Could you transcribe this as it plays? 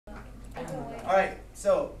All right,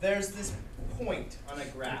 so there's this point on a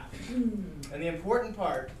graph. And the important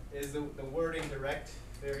part is the wording direct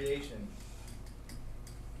variation.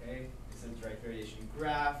 Okay, it's a direct variation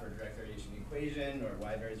graph or direct variation equation or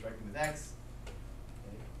y varies directly with x.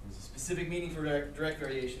 Okay. There's a specific meaning for direct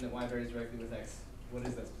variation that y varies directly with x. What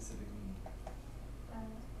is that specific meaning?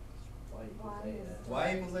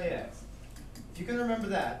 Y equals ax. If you can remember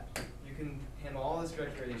that, you can handle all this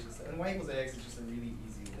direct variation stuff. And y equals ax is just a really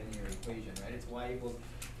easy linear equation, right? It's y equals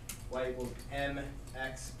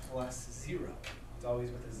mx plus 0. It's always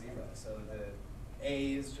with a 0. So the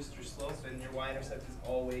a is just your slope, and your y-intercept is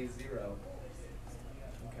always 0.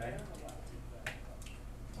 Okay?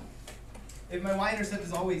 If my y-intercept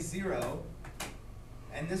is always 0,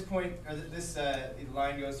 and this point, or this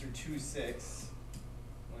line goes through 2, 6.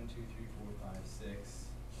 1, 2, 3, 4, 5, 6.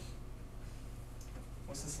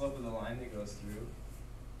 What's the slope of the line that goes through?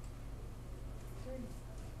 3.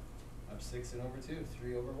 Up 6 and over 2,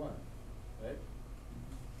 3 over 1, right?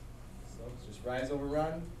 So it's just rise over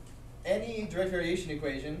run. Any direct variation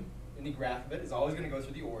equation, any graph of it, is always going to go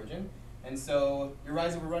through the origin. And so your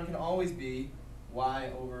rise over run can always be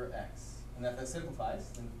y over x. And that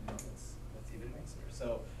simplifies, then that's even nicer.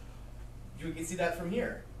 So you can see that from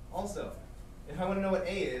here also. If I want to know what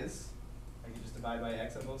a is, I can just divide by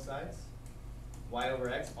x on both sides. Y over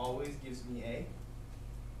x always gives me a.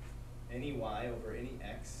 Any y over any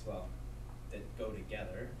x, well, that go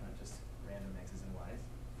together, not just random x's and y's.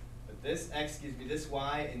 But this x gives me this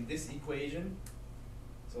y in this equation.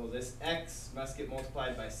 So this x must get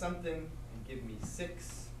multiplied by something and give me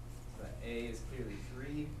 6. So that a is clearly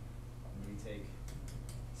 3. And we take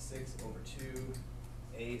 6 over 2.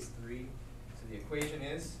 A is 3. So the equation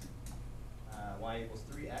is y equals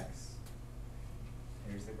 3x.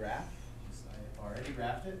 Here's the graph. I've already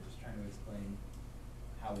graphed it, just trying to explain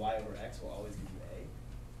how y over x will always give you a.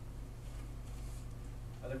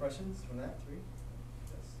 Other questions from that? 3?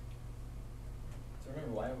 Yes. So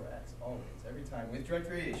remember y over x, always, every time, with direct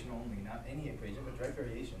variation only, not any equation, but direct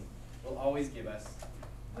variation, will always give us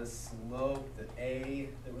the slope, the a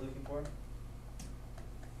that we're looking for.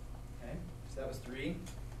 Okay, so that was 3.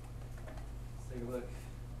 Let's take a look,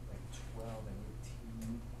 like 12 and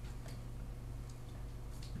 18.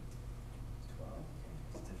 12, okay,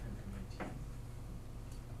 it's different from 18.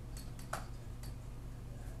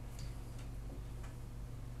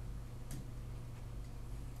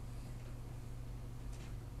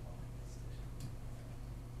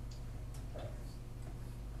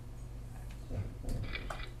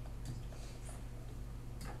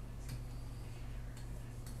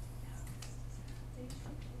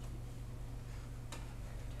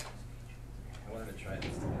 I wanted to try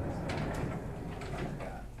this together.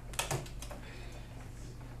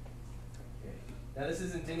 Okay. Now this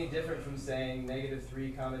isn't any different from saying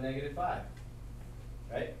 -3 comma -5,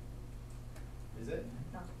 right? Is it?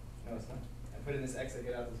 No. No, it's not. I put in this x, I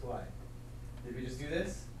get out this y. Did we just do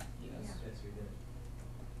this? Yes. Yes, we did.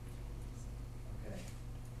 Okay.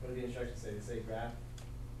 What do the instructions say? They say graph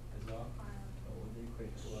as well? What would the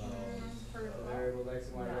equation? 12. The variable x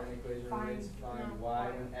and y are in the equation remains find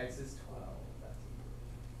y when x is 12. That's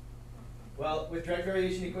important. Well, with direct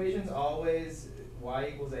variation equations, always y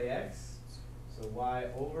equals ax. So y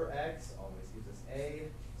over x always gives us a.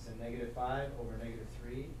 So -5 over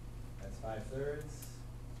 -3, that's 5/3.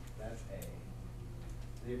 That's a.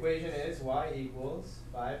 The equation is y equals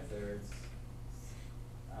 5/3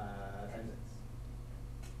 times x.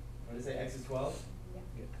 What did it say? X is 12? Yeah.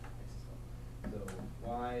 Good. X is 12. So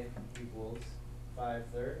y equals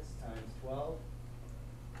 5/3 times 12.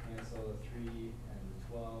 Cancel the 3 and the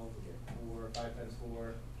 12. We get 4. 5 times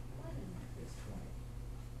 4 is 20.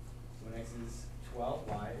 So when x is 12,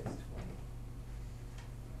 y is 20.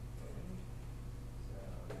 So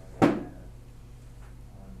now we have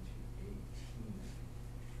 1 to 18.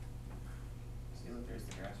 See, look, there's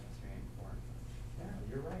the grass one. It's very important. Yeah,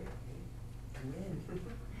 you're right. You win.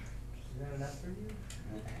 Is that enough for you?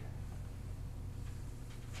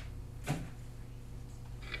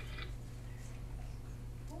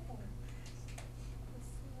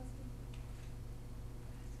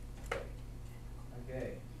 Okay.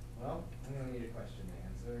 Well, I'm going to need a question to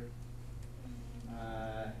answer.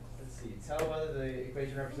 Let's see. Tell whether the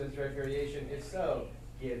equation represents direct variation. If so,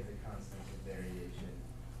 give the constant of variation.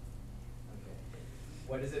 Okay.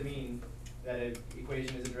 What does it mean that an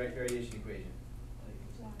equation is a direct variation equation?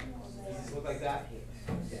 Does this look like that?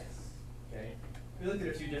 Yes. Okay. We looked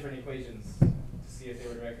at a few different equations to see if they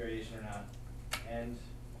were direct variation or not. And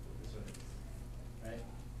this one is. Right?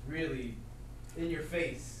 Really, in your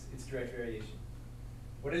face, it's direct variation.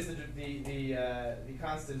 What is the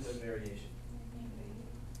constant of variation?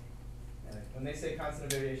 when they say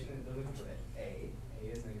constant of variation, they're looking for A.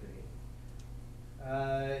 A is negative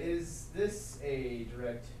 8. Is this a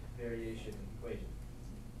direct variation equation?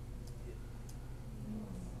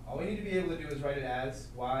 All we need to be able to do is write it as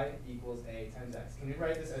y equals a times x. Can we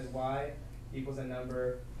write this as y equals a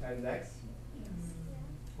number times x?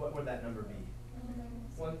 What would that number be?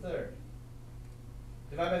 1/3.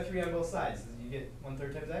 Divide by 3 on both sides. You get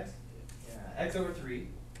 1/3 times x? Yeah. X over 3,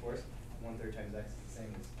 of course. 1/3 times x is the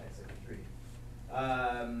same as x over 3.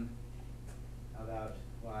 How about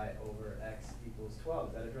y over x equals 12?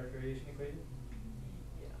 Is that a direct variation equation?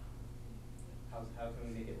 Yeah. How can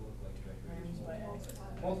we make it look like a direct variation?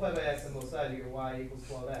 Multiply by x on both sides, you get y equals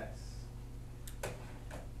 12x.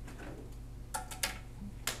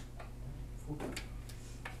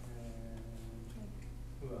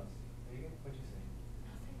 Who else? Megan, what'd you say?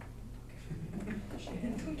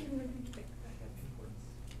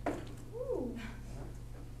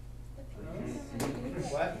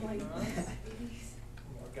 What?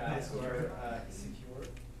 Guys who are secure.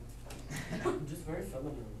 Just very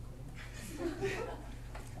feminine.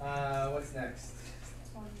 What's next?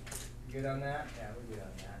 You good on that? Yeah, we're good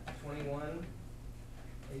on that. 21.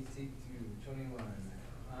 HC2,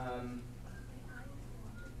 21.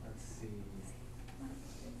 Let's see.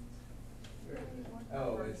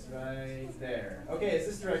 Oh, it's right there. Okay, is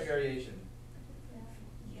this direct variation?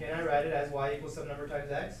 Can I write it as y equals some number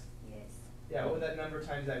times x? Yes. Yeah, what would that number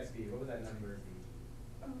times x be? What would that number be?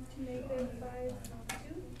 Negative 5,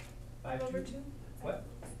 2. 5 over 2. What?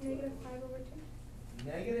 Negative 5 over 2.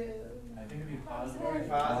 Negative. I think it'd be positive. Very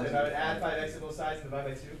positive. I would add 5x to both sides and divide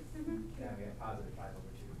by 2. Mm-hmm. Yeah, we have positive 5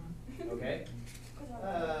 over 2. Okay.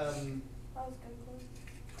 That was good,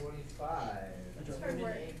 Chloe. 25. Hard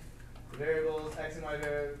work. The variables x and y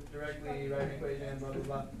directly write an equation, blah blah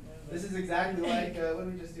blah. This is exactly like what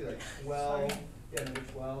did we just do? Like 12. Yeah, number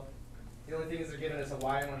 12. The only thing is they're giving us a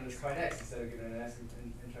y and wanting us to find x instead of giving an s and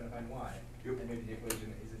trying to find y. Yep. And maybe the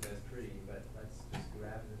equation isn't as pretty, but let's just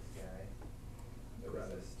grab this guy. What is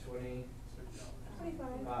this? 25.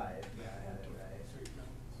 25. Yeah, I had it right.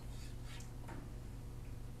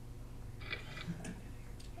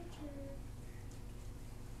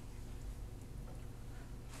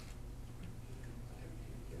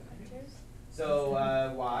 So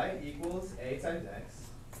y equals a times x.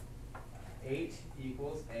 8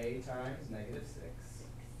 equals a times negative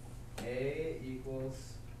 6. A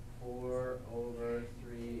equals 4 over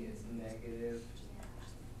 3 is negative.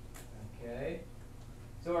 Okay.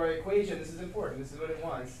 So our equation, this is important, this is what it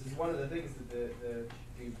wants. This is one of the things that the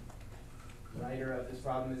writer of this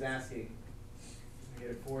problem is asking. We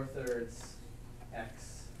get a 4/3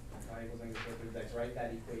 x. Y equals negative 4/3 x. Write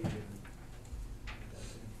that equation.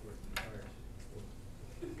 That's an important part.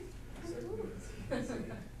 Is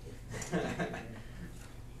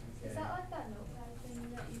that like that notepad thing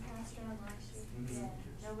that you passed around last year? Mhm. Yeah.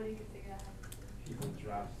 Nobody could figure out how to do it. People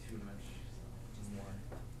dropped too much more.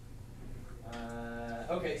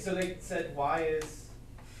 Okay, so they said y is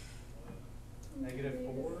negative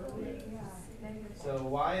 4. So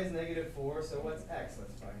y is negative 4, so what's x?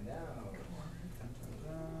 Let's find out.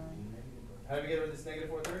 How do we get rid of this negative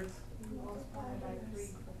 4/3? Multiply by 3.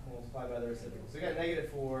 Multiply by the reciprocal. So we got negative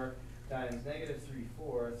 4 times negative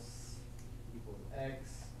 3/4 equals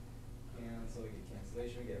x. Cancel, we get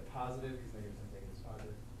cancellation. We get a positive because negative times negative is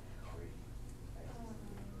positive. 3.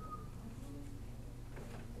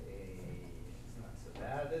 Hey, it's not so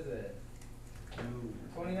bad, is it?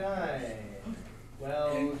 29. Well,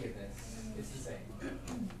 look at this. It's the same.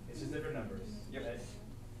 It's just different numbers. Yep. Right?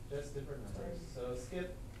 Just different numbers. So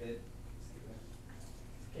skip it.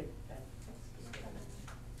 Skip that.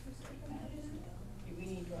 We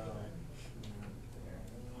need No.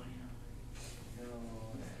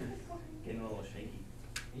 Getting a little shaky.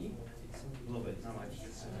 Me? A little bit, not much. I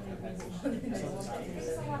don't know,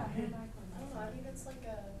 I think it's like a.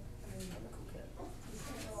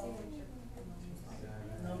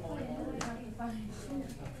 No more.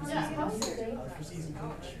 Yeah, how's the date?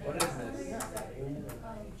 What is this?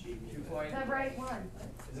 2 point. The right one.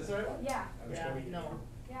 Is this the right one? Yeah. I'm Yeah, sure. no.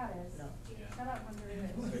 Yeah, it is. No. Shut up, Hunter.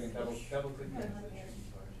 So we can double click this. That's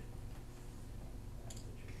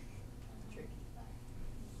the tricky part.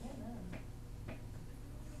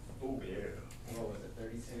 Oh, yeah. What was it,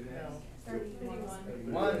 32 No. next? 31.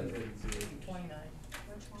 31, 32. 29.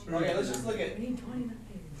 Okay, let's just look at, We need 29.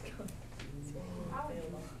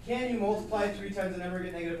 can you multiply 3 times a number and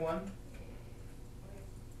get negative 1?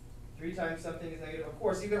 3 times something is negative. Of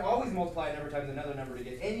course, you can always multiply a number times another number to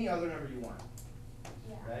get any other number you want.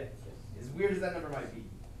 Right? As weird as that number might be.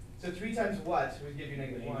 So 3 times what would give you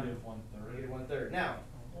negative 1? Negative 1/3. Negative 1/3. Now,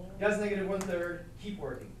 does negative 1/3 keep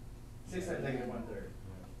working? 6 times negative 1/3.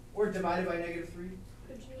 Or divided by negative 3.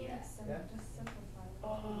 Could you Yeah. Yeah. just simplify it?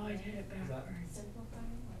 Oh, I did it Is that- backwards. Simplify it,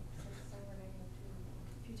 like 6 over -2.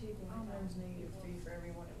 If you take one times -3 for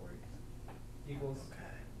everyone, it works. Equals. Okay.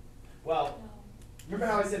 Well, No. remember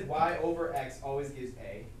how I said y over x always gives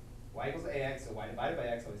a? Y equals ax, so y divided by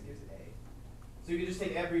x always gives a. So you can just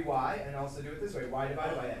take every y and also do it this way, y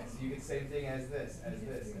divided by x. So you get the same thing as this, as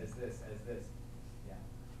this, as this, as this. Yeah.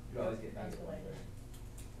 You always get That's negative what I 1/3. did.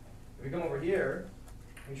 If we come over here,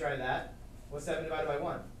 we try that. What's 7 divided by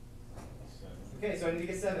 1? Okay, so I need to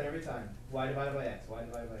get 7 every time. Y divided by x, y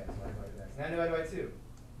divided by x, y divided by x. 9 divided by 2,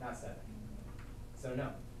 not 7. So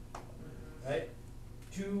no. Right?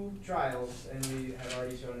 2 trials, and we have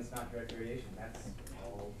already shown it's not direct variation. That's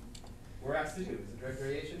all we're asked to do. Is it direct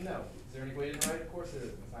variation? No. Is there an equation right? Of course it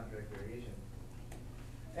is. It's not direct variation.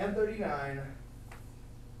 And 39.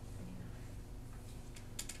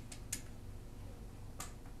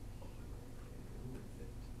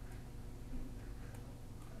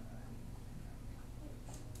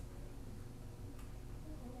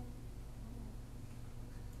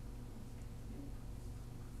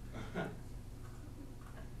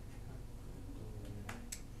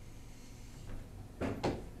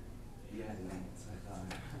 You had minutes, I thought.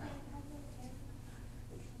 I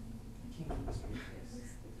can't keep a straight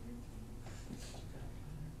face.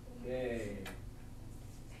 Okay.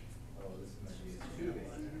 Oh, this might be too big.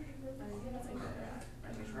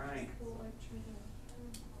 I'm trying.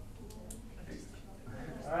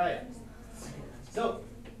 All right. So,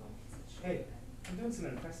 hey, I'm doing some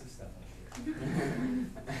impressive stuff up here.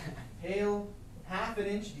 Hail, half an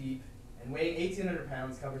inch deep, and weighing 1,800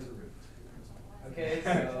 pounds covers the roof. Okay, so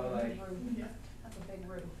like, That's a big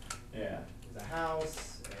room. Yeah. there's a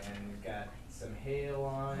house, and we've got some hail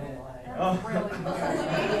on it. That's really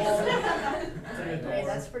It's Hey,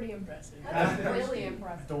 that's pretty impressive. Half an That's inch really deep.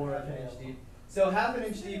 impressive. Half an inch deep. So half an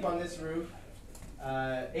inch deep on this roof,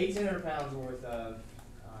 1,800 pounds worth of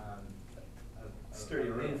Sturdy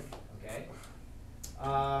of roof. Okay.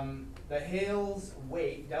 The hail's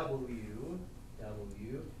weight, W,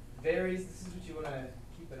 varies. This is what you want to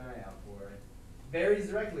keep an eye out for. Varies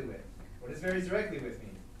directly with. What does varies directly with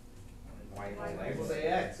mean? Y Equals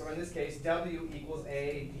AX. Or in this case, W equals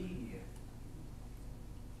AD.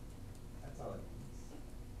 That's all it means.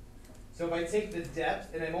 So if I take the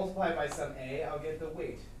depth and I multiply it by some A, I'll get the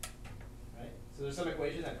weight. Right? So there's some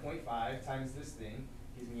equation that 0.5 times this thing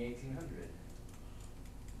gives me 1,800.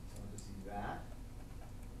 So I'll just use that.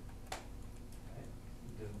 Right?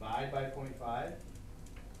 Divide by 0.5,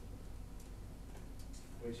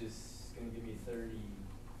 which is going to give me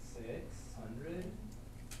 3,600.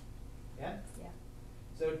 Yeah? Yeah.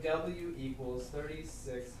 So W equals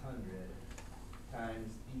 3,600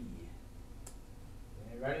 times D.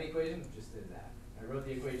 Okay, write an equation, just did that. I wrote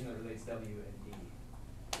the equation that relates W and D.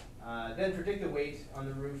 Then predict the weight on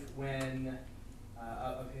the roof when,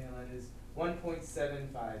 okay, that is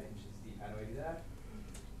 1.75 inches deep. How do I do that?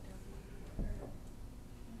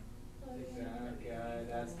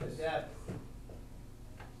 That's the depth.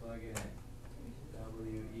 Plug it in.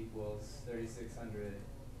 W equals 3,600.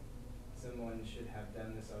 Someone should have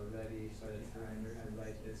done this already, so I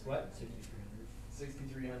write this. What? 6,300.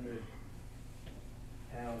 6,300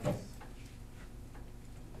 pounds.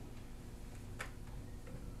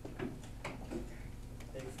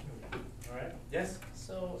 All right. Yes.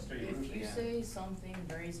 So Sturdy if roof you again. say something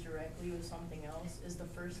varies directly with something else, is the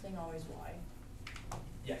first thing always Y?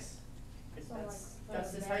 Yes. So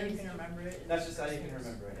That's just how you can remember it. That's just how you can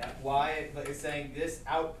remember it. Yeah. Why? Like it's saying this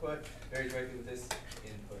output varies directly with this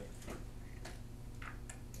input.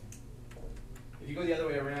 If you go the other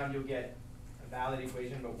way around, you'll get a valid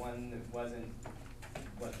equation, but one that wasn't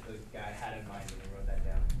what the guy had in mind when he wrote that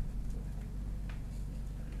down.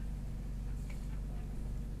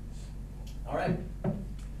 All right.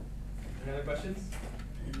 Any other questions?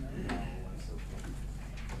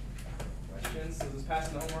 Questions? So just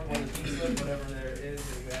passing the homework on the team slip, whatever there is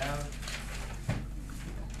that you have.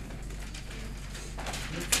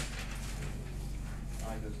 I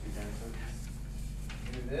like those two dinosaurs.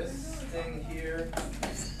 Do this thing here.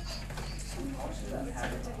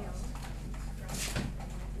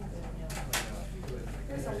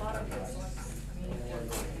 There's a lot of good ones. I mean, there's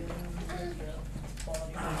the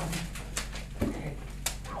quality.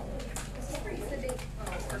 This is for you, Cindy.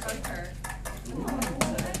 Oh, for Hunter. Oh,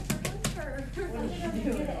 for Hunter. What are you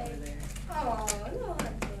doing over there? Oh, no,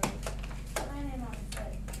 my name on the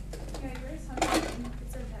side. Yeah, yours, Hunter.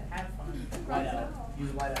 It's okay. Have fun. White out.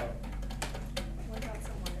 Use white out. What about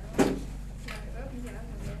someone else? Yeah, oh,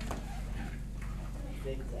 yeah, okay.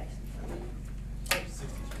 Big Jackson. 63.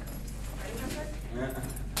 Ready, Hunter? Yeah.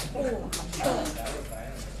 Oh, That was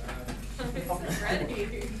fine.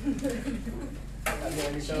 Ready. I'm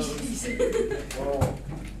going to show. Jeez. Whoa.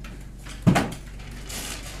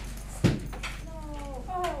 No.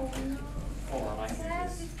 Oh, no. Hold on, I can That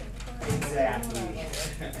just. is the Exactly.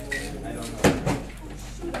 I don't know.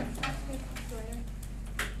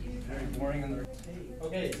 Very boring on the.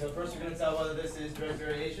 Okay, so first we're going to tell whether this is direct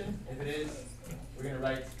variation. If it is, we're going to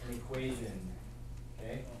write an equation.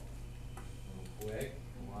 Okay? Real quick.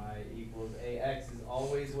 Y equals AX is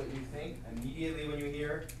always what you think immediately when you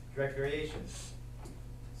hear direct variation.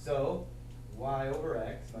 So, Y over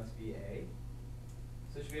X must be A.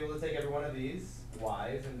 So you should be able to take every one of these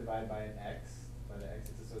Y's and divide by an X, by the X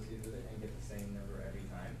that's associated with it, and get the same number every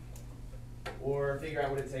time. Or figure out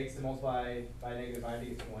what it takes to multiply by -5 to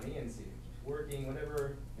get 20 and see if it keeps working,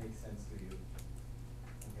 whatever makes sense to you.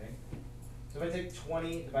 Okay? So if I take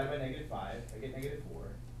 20 divided by -5, I get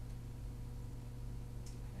 -4.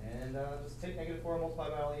 And just take -4 and multiply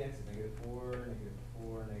by all the x's. -4,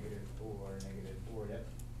 -4, -4, -4. Yep,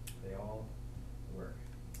 they all work.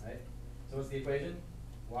 Right? So what's the equation?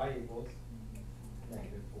 Y equals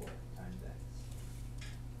 -4 times x.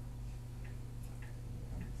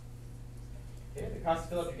 Okay, the cost to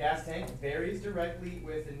fill up your gas tank varies directly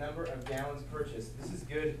with the number of gallons purchased. This is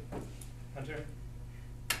good, Hunter.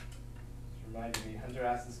 Just reminded me, Hunter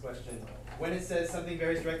asked this question. When it says something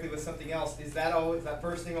varies directly with something else, is that always, that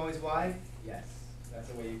first thing always Y? Yes, that's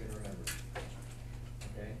a way you can remember.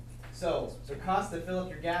 Okay, so cost to fill up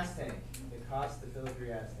your gas tank. The cost to fill up your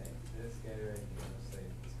gas tank. This guy right here, let's say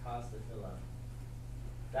this cost to fill up.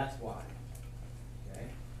 That's Y. Okay,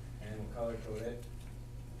 and we'll color code it.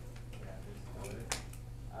 Yeah, just color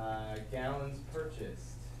it. Gallons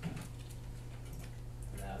purchased.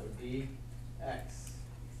 That would be X.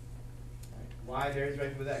 Right. Y varies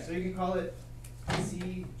directly with X. So you can call it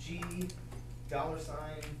CG $,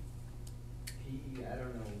 P, I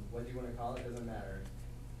don't know, what do you want to call it, doesn't matter.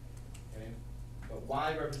 Okay? But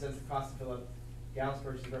Y represents the cost to fill up. Gallons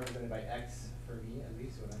purchased is represented by X for me, at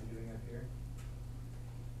least what I'm doing up here.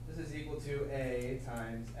 This is equal to A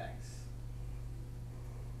times X.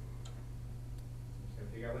 Just gotta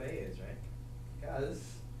figure out what A is, right?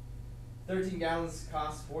 Because 13 gallons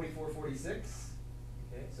costs $44.46.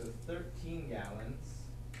 Okay, so 13 gallons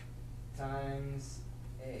times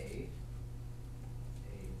A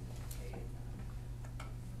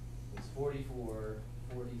is 44.46.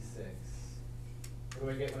 What do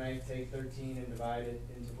I get when I take 13 and divide it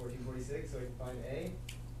into 14.46 so I can find A?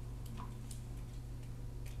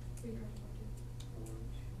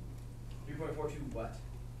 3.42 what?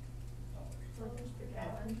 $3 per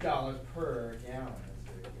gallon. Dollars per gallon. That's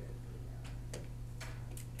very good.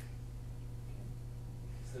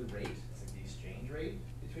 It's the rate. It's like the exchange rate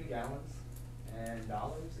between gallons and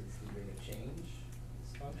dollars. It's the rate of change.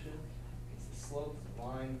 This function. It's the slope of the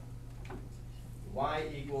line. Y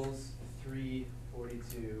equals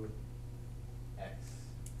 342x.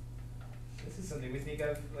 This is something we think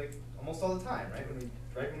of like almost all the time, right? When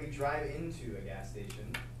we drive into a gas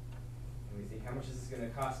station, and we think, how much is this going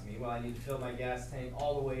to cost me? Well, I need to fill my gas tank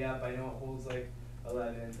all the way up. I know it holds like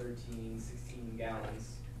 11, 13, 16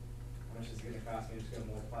 gallons. How much is it going to cost me? I'm just going to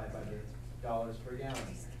multiply it by the dollars per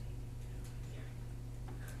gallon.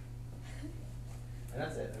 And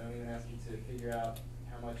that's it. I don't even ask you to figure out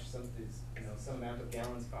how much some amount of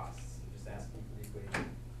gallons costs. I'm just asking for the equation.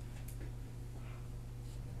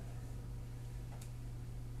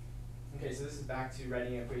 Okay, so this is back to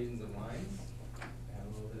writing equations of lines. I had a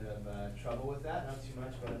little bit of trouble with that, not too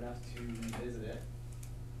much, but enough to revisit it.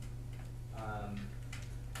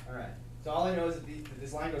 All right, so all I know is that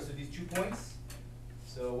this line goes through these 2 points.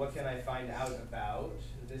 So what can I find out about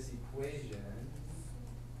this equation?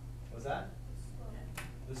 What's that?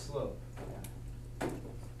 The slope.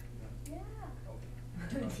 Yeah.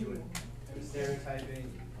 Okay. You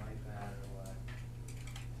stereotyping, you like that or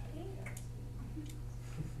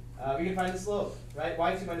what? We can find the slope, right?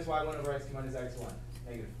 Y2 minus y1 over x2 minus x1.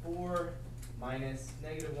 -4 minus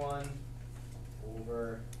 -1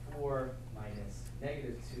 over 4 minus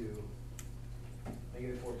 -2.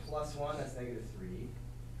 -4 plus 1, that's -3.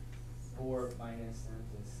 4 minus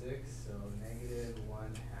 6, so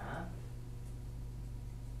 -1/2.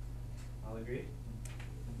 All agree?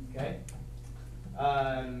 Okay.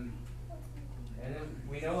 And then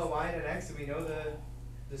we know a y and an x, so we know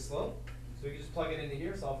the slope. So we can just plug it into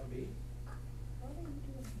here, solve for b.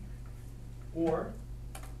 Or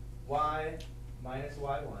y minus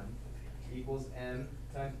y1 equals m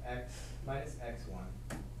times x minus x1.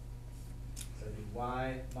 So do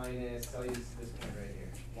y minus, I'll use this point right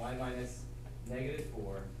here. Y minus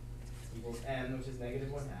 -4 equals m, which is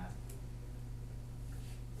 -1/2,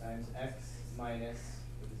 times times x minus,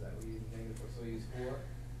 what is that, we use negative 4, so we use 4.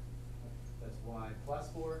 That's y plus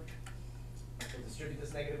 4. We'll distribute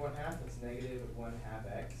this negative 1/2, that's negative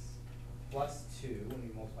 1/2 x plus 2 when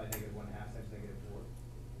we multiply negative 1/2 times negative 4.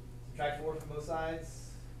 Subtract 4 from both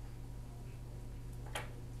sides.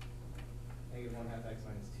 Negative 1/2 x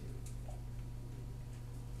minus 2.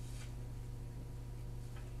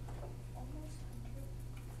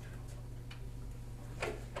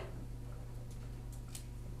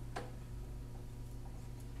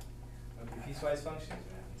 Okay, piecewise functions,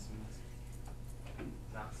 we're having some,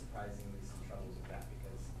 not surprisingly, some troubles with that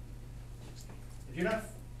because if you're not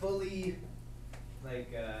fully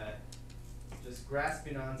just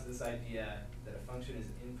grasping onto this idea that a function is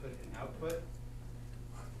input and output,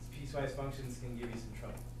 piecewise functions can give you some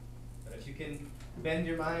trouble. But if you can bend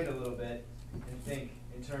your mind a little bit and think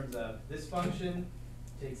in terms of this function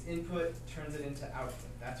takes input, turns it into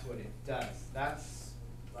output. That's what it does. That's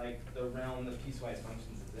like the realm that piecewise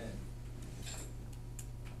functions is in.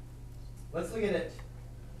 Let's look at it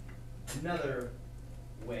another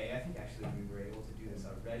way. I think actually we were able to do this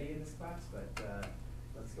already in this class, but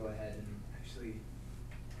let's go ahead and actually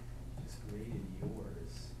just graded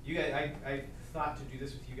yours. You guys, I thought to do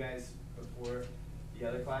this with you guys before the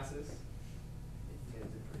other classes. You guys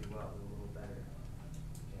did pretty well, did a little better.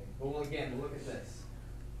 Okay. But we'll look at this.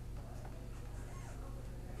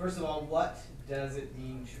 First of all, what does it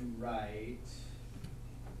mean to write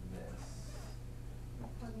this?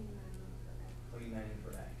 Plugging 9 in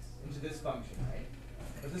for x into this function, right?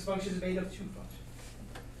 But this function is made of two functions.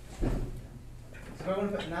 So if I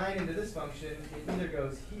want to put 9 into this function, it either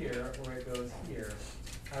goes here or it goes here.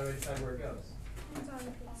 How do I decide where it goes? Depends on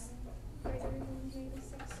if it's greater than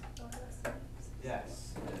 -6 or less than -6.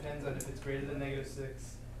 Yes, it depends on if it's greater than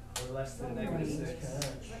 -6 or less than -6.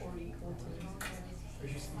 Or equal to. Or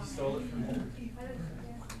you stole it from there. I don't know,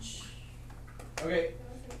 yeah. Okay.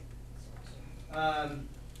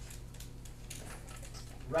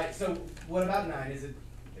 Right, so what about 9? Is it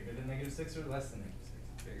bigger than -6 or less than -6?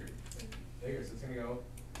 Bigger. Bigger, so it's going to go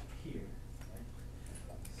here. Right?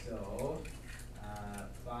 So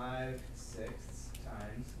 5/6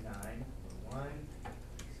 times 9 over 1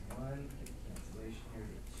 is 1. Get cancellation here,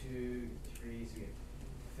 get 2, get 3, so we get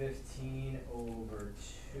 15 over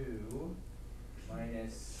 2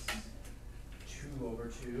 minus 2 over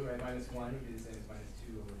 2, right? Minus 1 would be the same as minus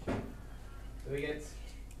 2 over 2. So we get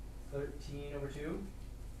 13 over 2.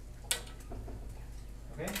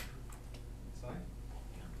 Okay? That's fine.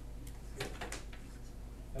 Good.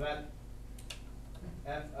 How about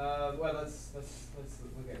f of, well, let's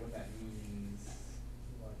look at what that means.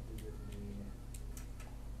 What does it mean?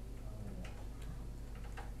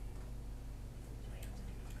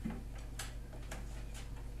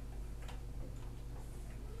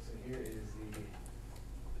 So here is the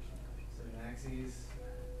 7 axes.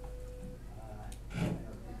 I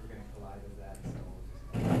don't think we're going to collide with that, so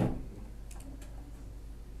we'll just.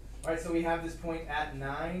 All right, so we have this point at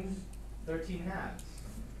 9, 13 halves.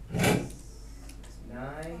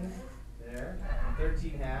 9 there,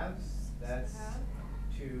 13 halves. That's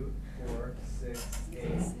 2, 4, 6,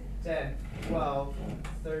 8, 10, 12,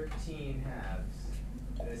 13 halves.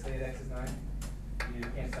 Did I say that x is 9? You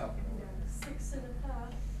can't tell from the word.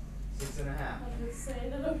 6.5. 6.5. I'm just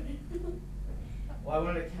saying it over here. Well, I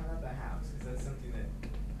wanted to count out the halves because that's something that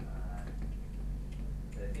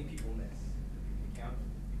that I think people miss. You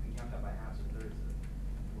can count that by halves or thirds or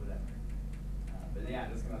whatever. But yeah,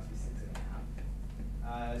 this comes out to be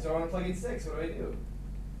 6.5. So I want to plug in 6. What do?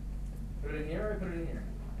 Put it in here or I put it in here?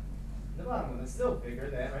 The bottom one. It's still bigger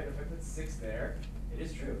than, right? If I put 6 there, it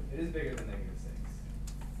is true. It is bigger than -6.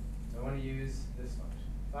 So I want to use this function.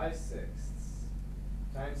 5/6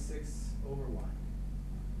 times 6 over 1.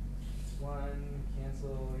 1,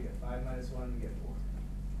 cancel, you get 5 minus 1, we get 4.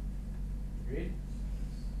 Agreed?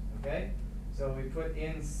 Okay? So we put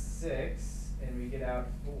in 6 and we get out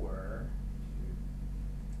 4.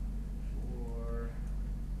 4.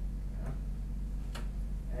 Yeah.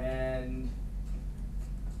 And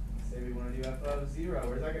say we want to do f of 0.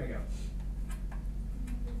 Where's that going to go?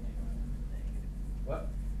 What?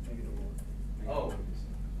 Oh,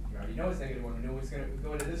 you already know it's -1. We know it's going to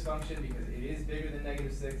go into this function because it is bigger than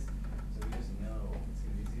 -6. So we just know it's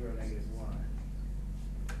going to be 0, -1.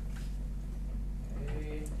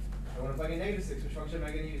 Okay. I want to plug in -6. Which function am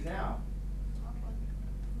I going to use now?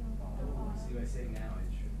 See by saying now, I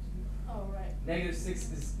should. Oh, right.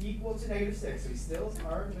 -6 is equal to -6, so we still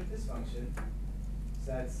are with this function.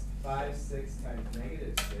 So that's 5/6 times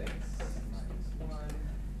 -6 minus 1.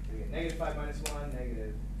 So we get -5 minus 1,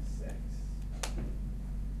 -6.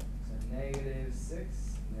 So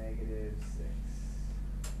 -6, -6.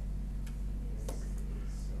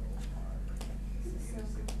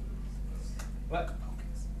 What?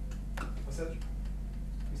 What's that? You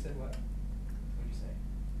said what? What'd you say?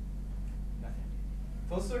 Nothing.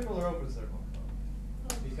 Closed circle or open circle?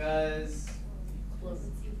 Because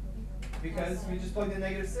we just plugged in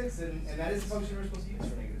 -6 and that is the function we're supposed to use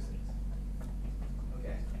for -6.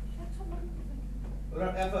 Okay. What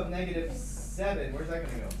about f of -7? Where's that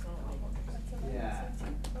gonna go? Yeah.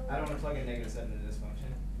 I don't want to plug in -7 into this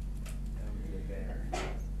function. That would be there.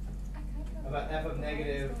 How about f of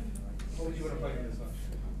negative? What would you want to plug into this function?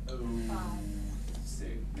 Oh,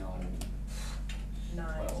 6, no.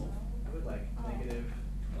 9. 12. I would like -9,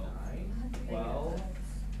 12,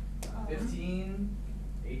 15,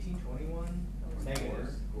 18, 21,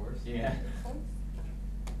 negatives, of course. Yeah.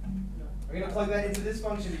 We're going to plug that into this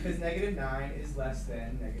function because -9 is less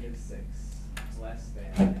than -6. It's less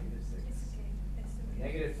than -6.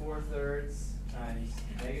 -4/3 times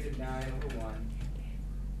 -9/1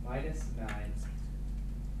 minus 9.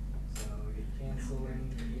 So we get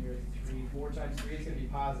canceling here 3. 4 times 3 is going to be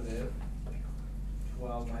positive.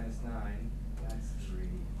 12 minus 9, that's 3.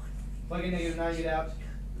 Plug in -9, get out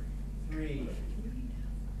 3.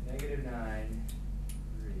 -9,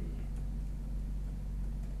 3.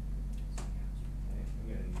 Okay, I'm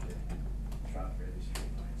going to need to drop fairly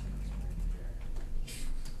straight lines.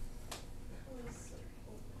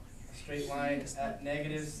 A straight line at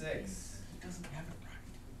 -6. Doesn't have it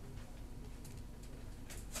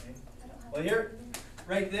Okay. Well, here,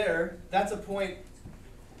 right there, that's a point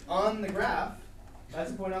on the graph.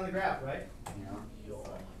 That's a point on the graph, right? right. Yeah.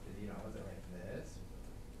 You know, was it like this?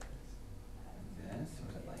 This, or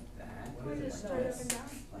is it like that? What Or is it just like straight this? up and down.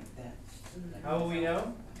 Like that. How will we know?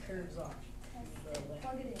 Curves off.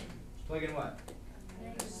 Plug it in. Plug in what?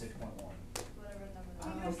 -6.1. Whatever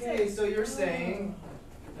number. Okay, so you're saying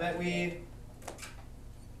that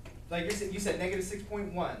like you said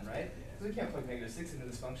 -6.1, right? So we can't plug -6 into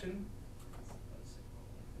this function.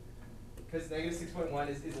 Because -6.1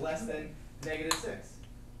 is less than -6.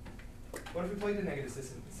 What if we plugged in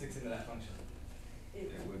 -6 into that function?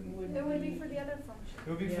 It wouldn't. It would be for the other function. It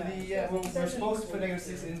would be for the, Yeah. well, It we're doesn't supposed to put include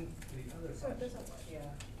 -6 in the other So it function. doesn't work.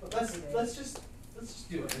 Yeah. But let's just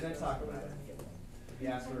do it and then talk about it. We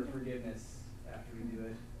ask for forgiveness after we do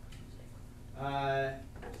it.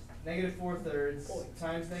 -4/3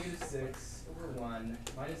 times -6/1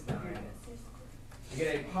 minus 9. You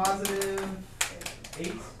get a positive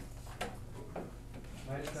 8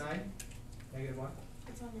 minus 9, -1.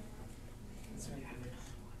 It's on your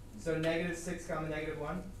So -6,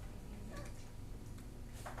 -1.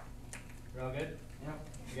 We're all good? Yeah.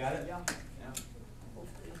 You got it? Yeah. Yeah.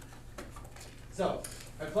 So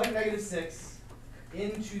I plug -6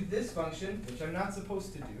 into this function, which I'm not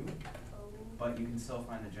supposed to do. But you can still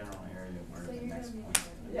find the general area where So the you're next gonna be point.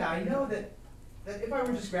 Yeah, I know that if I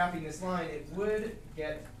were just graphing this line, it would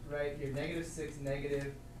get right here, -6,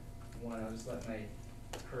 -1. I'll just let my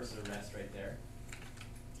cursor rest right there.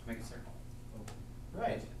 Make a circle.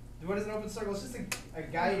 Right. What is an open circle? It's just a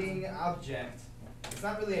guiding object. It's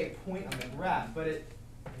not really a point on the graph, but it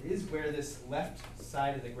is where this left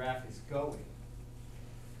side of the graph is going.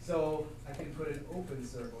 So I can put an open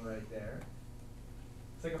circle right there.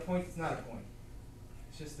 It's like a point, it's not a point.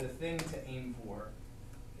 It's just a thing to aim for.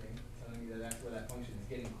 Okay, telling me that that's where that function is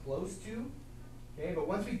getting close to. Okay, but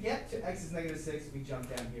once we get to x is -6, we jump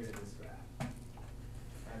down here to this graph.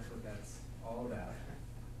 That's what that's all about.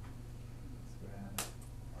 Let's grab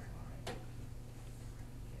our line.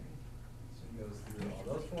 Okay, so it goes through all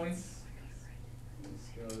those points. This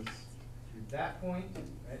goes through that point,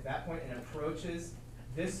 right? That point, and approaches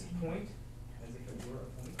this point as if it were a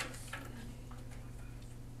point.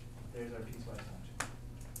 There's our piecewise function.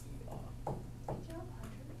 Good job,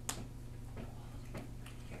 Hunter.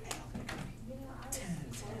 You know, I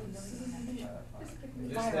was.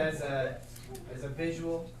 Just as a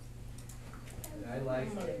visual, that I like.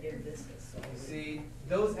 I'm gonna give this a You solid. see,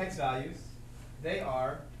 those x values, they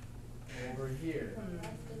are over here.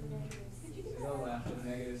 To the left of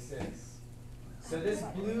 -6. So this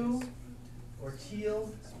blue or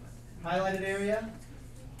teal highlighted area,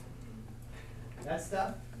 that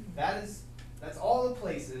stuff, that's all the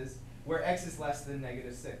places where x is less than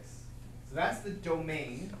 -6. So that's the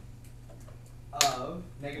domain of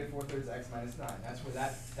 -4/3 x minus 9. That's where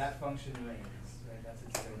that function reigns, right? That's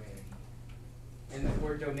its domain. And the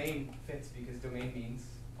word domain fits because domain means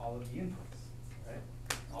all of the inputs, right?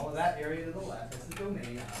 All of that area to the left, that's the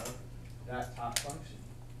domain of that top function.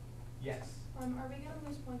 Yes? Are we gonna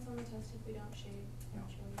lose points on the test if we don't shade? No.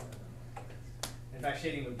 In fact,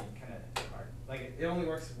 shading would be kind of hard. Like, it only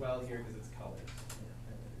works well here because it's colors.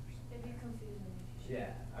 It'd be confusing if you shade.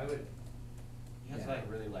 Yeah, I would. You guys Yeah.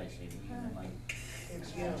 like really light shading and like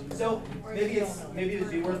It's you. So maybe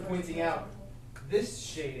it'd be worth pointing out, this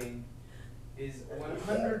shading is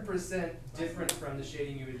 100% different from the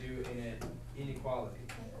shading you would do in an inequality.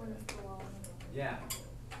 Yeah,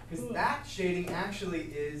 because that shading actually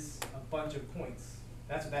is a bunch of points.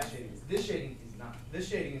 That's what that shading is. This shading is not. This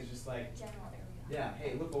shading is just like, General area. yeah,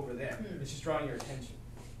 hey, look over there. It's just drawing your attention.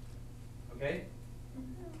 Okay? So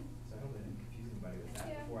I hope I didn't confuse anybody with that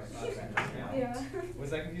Yeah. before I thought about it just now. Yeah. Was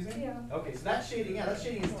that confusing? Yeah. Okay, so that shading, yeah, that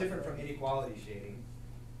shading is different from inequality shading.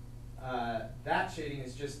 That shading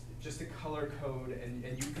is just a color code, and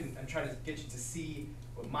you can, I'm trying to get you to see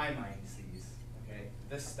what my mind sees. Okay,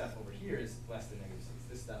 this stuff over here is less than -6.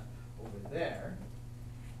 This stuff over there,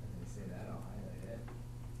 I'm gonna say that, I'll highlight it.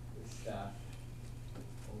 This stuff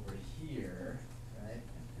over here, right?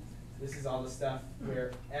 This is all the stuff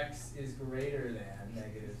where x is greater than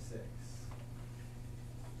 -6.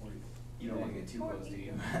 You don't want to get too close, do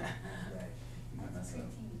you? Right. You might mess it up.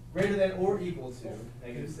 Greater than or equal to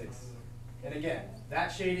 -6. And again, that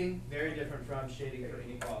shading, very different from shading for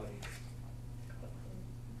inequality.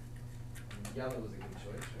 And yellow was a good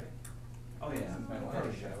choice, right? Oh, yeah. Since my line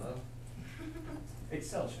is yellow.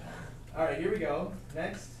 Excel shot. All right, here we go.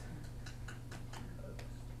 Next.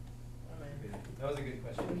 That was a good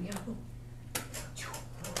There question. we go.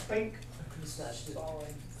 Think. You snatched it. Solid.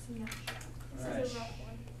 Yeah. This Alright. is a rough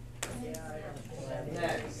one. Yeah, I don't.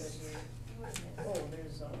 Next. Oh,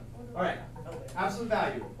 there's, All right. oh, wait. Absolute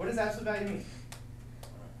value. What does absolute value mean?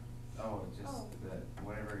 Oh, just Oh. the,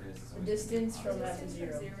 whatever it is. it's The always distance gonna be from positive.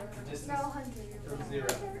 that to zero. Distance No, 100. from 0.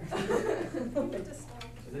 Just stop.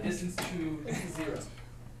 The distance to 0.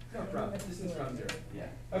 No, from. Distance from 0. Yeah.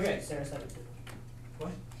 Okay. Sarah said it too.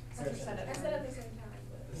 What? I said it at the same time.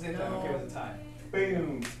 At the same time, okay, it was a tie.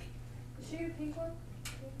 Boom. Is she your pink one?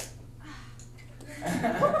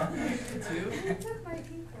 Two? You took my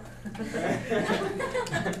pink one.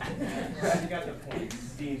 You got the point.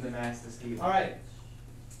 Steve the master Steve. All right.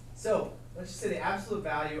 So let's just say the absolute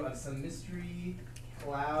value of some mystery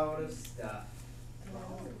cloud of stuff.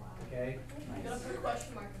 Okay. You gotta put a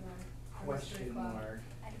question mark in there. Question mark.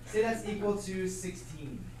 Say that's equal to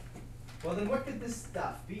 16. Well, then what could this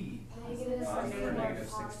stuff be? Negative Positive or or negative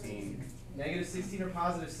positive. 16. Negative 16 or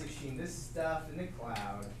positive 16. This stuff in the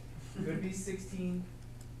cloud could be 16.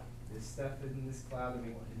 This stuff in this cloud,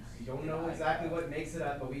 we don't know exactly what makes it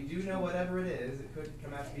up, but we do know whatever it is, it could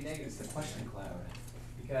come out to be negative It's the 16. question cloud.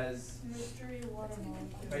 Because Mystery watermelon.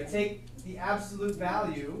 if I take the absolute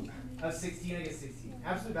value of 16, I get 16.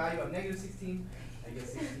 Absolute value of negative 16, I get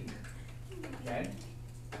 16. Okay?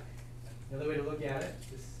 Another way to look at it,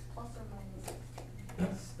 this Plus or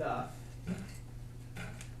minus. stuff. Right?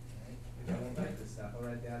 If I don't write this stuff, I'll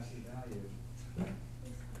write the absolute value.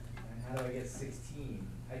 And how do I get 16?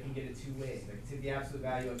 I can get it two ways. I can take the absolute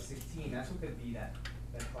value of 16. That's what could be that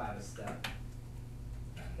cloud of stuff.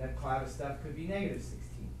 That cloud of stuff could be negative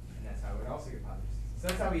 16. And that's how I would also get positive 16. So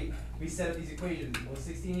that's how we set up these equations. Well,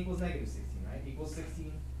 16 equals negative 16, right? Equals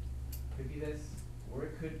 16 could be this, or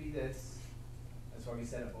it could be this. That's why we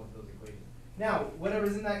set up both of those equations. Now,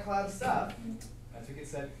 whatever's in that cloud of stuff, that's what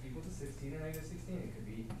gets set equal to 16 or negative 16. It could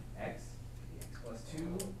be x, it could be x plus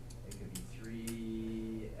 2, it could be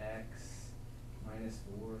 3x minus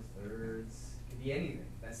 4/3. It could be anything.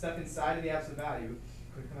 That stuff inside of the absolute value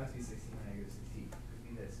could come out to be 16 or negative 16. Could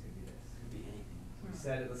be this, could be this. Could be anything. We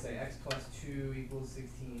said, let's say x plus 2 equals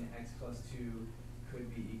 16, x plus 2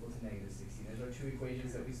 could be equal to negative 16. Those are two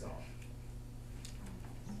equations that we solved.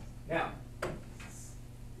 Now, it's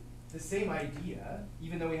the same idea,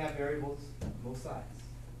 even though we have variables on both sides.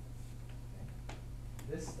 Okay.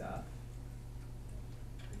 This stuff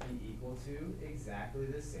could be equal to exactly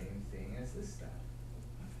the same thing as this stuff.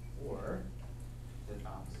 Or The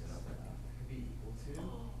opposite this of stuff it. could be equal to,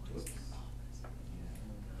 whoops,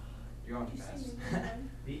 You're going too You fast. see me in one?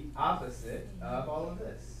 the opposite of all of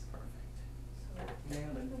this.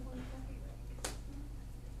 Nailed it.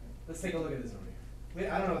 Let's take a look at this over here. Wait,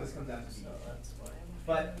 I don't know what this comes out to be. So that's why I'm.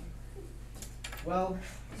 But, well,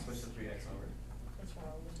 Switch the 3x over. That's why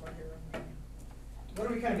I was my hero. what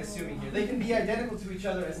are we kind of assuming here? They can be identical to each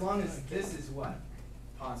other as long as this is what?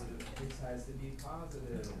 Positive. This has to be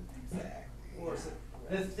positive. Or so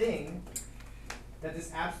the thing that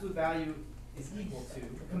this absolute value is equal to,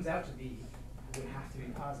 comes out to be, would have to be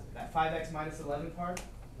positive. That 5x minus 11 part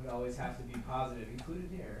would always have to be positive. Included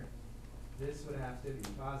here, this would have to be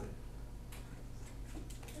positive.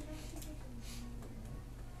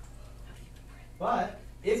 But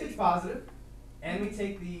if it's positive, and we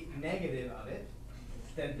take the negative of it,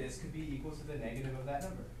 then this could be equal to the negative of that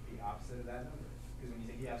number, the opposite of that number. Because when you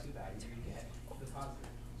take the absolute value, you get the positive.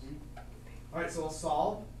 All right, so we'll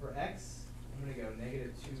solve for x I'm gonna go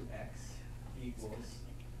negative 2x equals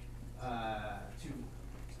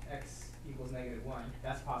 2x equals negative 1.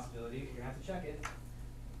 That's a possibility. You're gonna have to check it.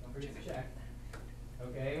 Don't forget to check.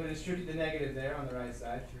 Okay, I'm gonna distribute the negative there on the right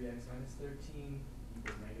side. 3x minus 13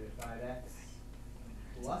 equals negative 5x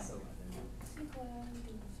plus 11.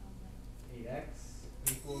 8x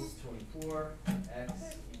equals 24. X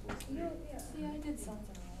equals 3. See, I did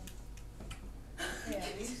something wrong. Yeah,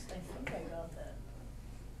 at least I think I got that.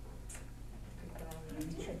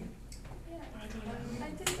 I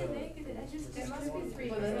did the negative, I just, it must be 3.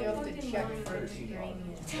 Well, then you have I to plugged in check one. first. So you-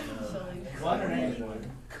 1 or negative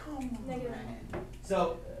 1? Negative.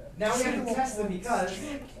 So now we have to test them because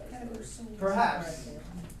perhaps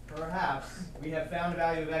we have found a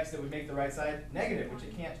value of x that would make the right side negative, which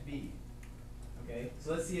it can't be. Okay,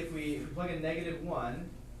 so let's see if we plug in negative 1,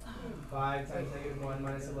 5 times negative 1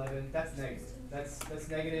 minus 11, that's negative. That's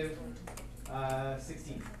negative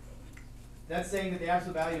 16. That's saying that the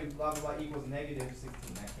absolute value of blah blah blah equals negative 16.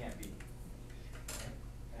 That can't be. It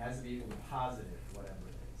has to be equal to positive, whatever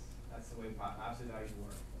it is. That's the way absolute values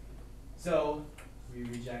work. So we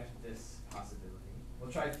reject this possibility.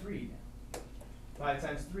 We'll try 3 now. 5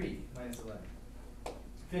 times 3 minus 11.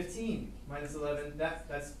 15 minus 11,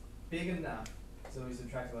 that's big enough. So we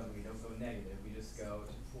subtract 11, we don't go negative, we just go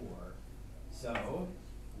to 4. So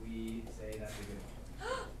we say that's a good one.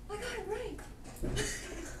 I got it right.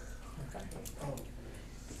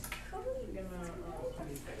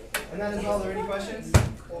 And that is all. Are there any questions?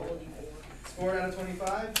 Score out of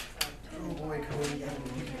 25? Oh boy, Cody, you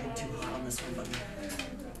can too hot on this one, buddy.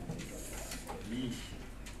 Yeesh.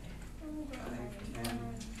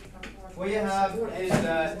 What you have is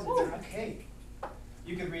a cake.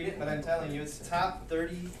 You could read it, but I'm telling you, it's top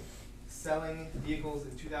 30 selling vehicles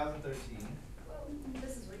in 2013.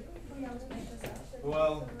 This is real? Yeah, let's make this up.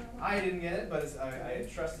 Well, I didn't get it, but it's, I a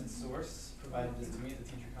trusted source provided this to me at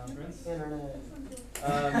the teacher conference.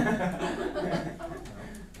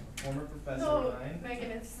 Former professor of mine.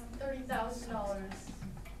 Megan, it's $30,000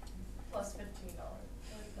 plus $15. $30,000,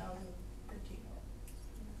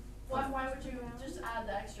 $15. Why would you just add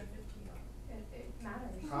the extra $15? It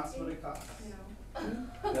matters. Cost what it costs. You know.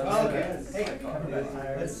 Okay, hey,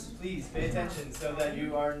 let's please pay attention so that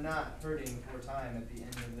you are not hurting for time at the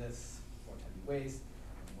end of this. More time you waste,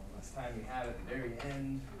 the more less time we have at the very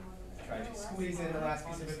end. Try to squeeze in the last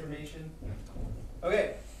piece of information.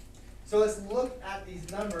 Okay, so let's look at these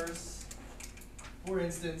numbers. For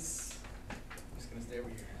instance, I'm just gonna stay over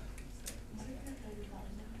here.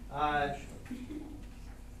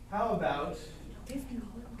 How about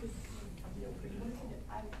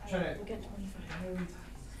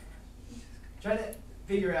trying to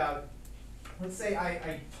figure out, let's say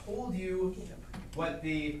I told you what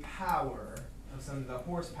the power of the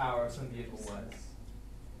horsepower of some vehicle was.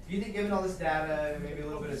 Do you think, given all this data, maybe a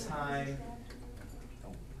little bit of time,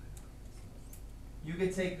 you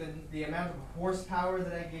could take the amount of horsepower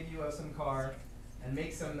that I give you of some car and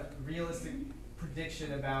make some realistic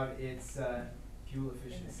prediction about its fuel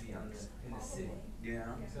efficiency in the city? Yeah.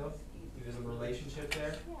 So, there's a relationship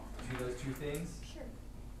there between those two things. Sure.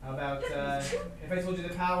 How about if I told you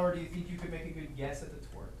the power, do you think you could make a good guess at the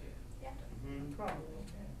torque? Yeah. Probably.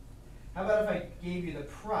 How about if I gave you the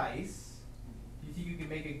price, do you think you could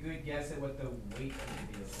make a good guess at what the weight of the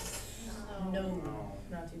vehicle is? No,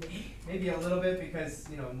 not too big. Maybe a little bit because,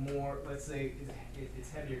 you know, more, let's say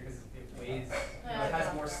it's heavier because it weighs, it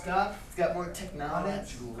has more stuff. It's got more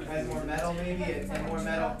technology. It has more metal maybe, and more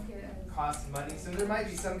metal costs money. So there might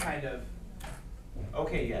be some kind of,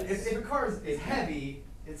 Okay, yes. if a car is heavy,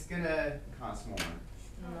 it's gonna, Costs more.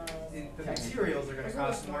 No. the materials are gonna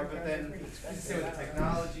cost more, but then you say what the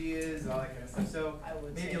technology is, all that kind of stuff. So I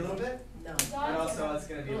would maybe say a little bit, No. but also it's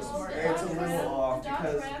gonna be a little Well, more. the It's a Dodge little Ram- off the Dodge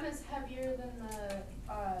because- Ram is heavier than the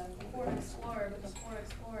Ford Explorer, but the Ford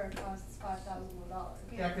Explorer costs $5,000.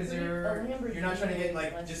 Yeah, because A you're Lamborghini not trying to get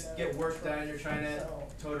like is just less, get work done. You're trying to so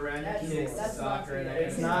tote around your that's- kids to that's not soccer and that the- kind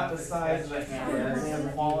It's of not stuff. the size of the It's camera, it's the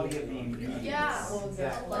quality of the ingredients. Yeah. Well,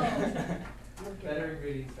 Exactly. Better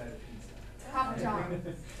ingredients, better pizza. Papa John.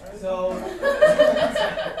 So.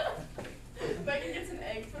 Megan gets an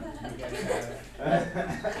egg for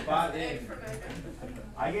that. Bought Egg in. for Megan.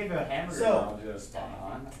 I gave a hamburger So- analogy that was spot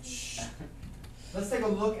on. Let's take a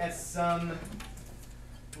look at some.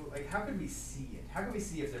 Like, how could we see it? How could we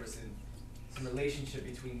see if there was some relationship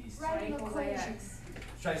between these two? Write an Equals equation. AX.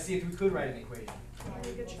 Try to see if we could write an equation. Y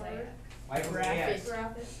equals Graph AX. it.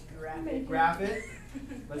 Graph it. Graph it.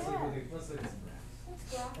 Let's Yeah. look at some graphs.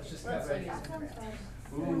 Let's just cut Let's right look here. at some graphs.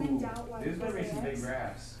 When in doubt, why These better be some big AX?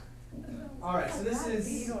 graphs. All right, so this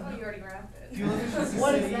is Oh, you already graphed it. fuel efficiency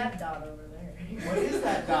What is city. that dot over there? What is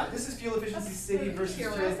that dot? This is fuel efficiency city versus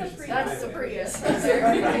fuel efficiency That's the highway. Prius. Is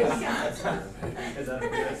that a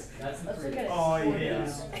Prius? That's the Let's look Prius. at it. Oh, It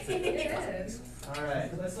yeah. is. All right,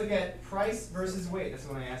 let's look at price versus weight. That's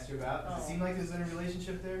the one I asked you about. Does it Oh. seem like there's a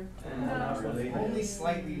relationship there? Not really. Only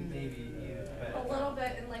slightly, maybe. A But little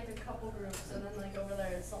bit in like a couple groups, and then like over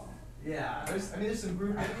there it's all. yeah, there's some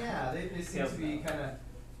group. Yeah, they seem to be kind of.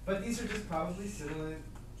 But these are just probably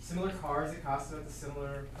similar cars that cost about the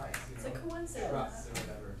similar price. You It's know? a coincidence. Trucks or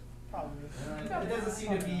whatever. Probably. It doesn't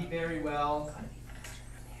seem to be very well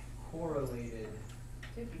correlated,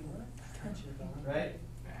 Could be what? right?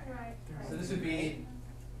 Right. So this would be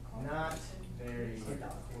not very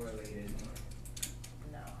correlated.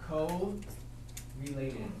 No.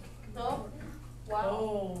 Co-related. Oh, wow.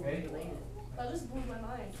 Oh, Okay. related. That just blew my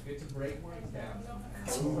mind. Good to break words down.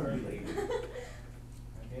 Correlated.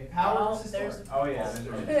 Okay, power versus there's torque. Oh, yeah.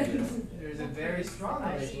 There's a very strong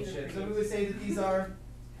I see the relationship. So we would say that these are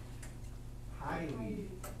highly.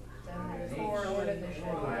 Then there's H. correlated.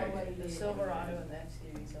 Correlated. The Silverado and the X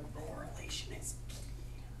series up there. Correlation is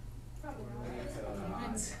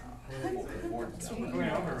That's what we're going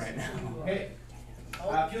over right now. Okay,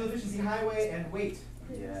 fuel efficiency highway and weight.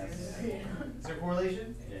 Yes. Is there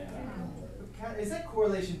correlation? Yeah. Is that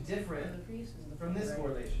correlation The different Prius is the from this right.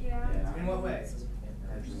 correlation? Yeah. Yeah. In what way?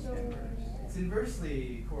 So, It's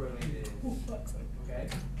inversely correlated. Okay,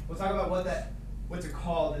 we'll talk about what to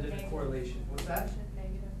call the different correlation. What's that?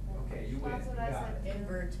 Okay, you win. That's what You I got said. it.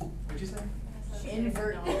 Invert. What'd you say?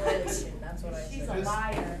 Invert correlation, that's what I She's said. a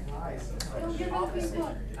liar. Why so Don't much? give him Opposite.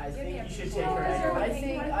 people. I Give me think a you should people. take her Is there at a I pink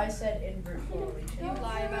think one? I said invert correlation. You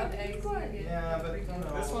lie about eggs. you get- Yeah, but you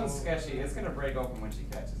know. This one's sketchy. It's gonna break open when she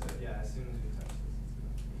catches it. Yeah, as soon as we touch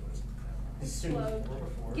this, it's Slow. gonna. Or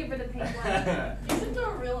before. Give her the pink one. You should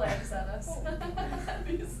throw real eggs at us. That'd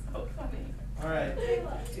be so funny. All right.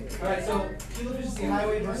 All right. So fuel efficiency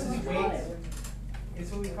highway versus weight. It's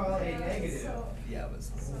what we call a negative. Yeah, it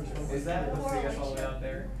was. Is that the CS all the way out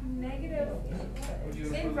there? Negative. Would you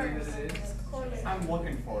agree Inverse. that it is? Correlation. I'm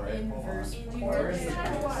looking for it. Hold on. Inverse Inverse. correlation.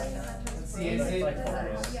 Let's see. Is it?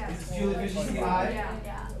 Yeah. Is its fuel efficiency high?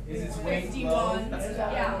 Yeah. Is its weight 51. low? That's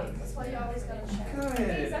Yeah, that's why you always gotta check. Hey,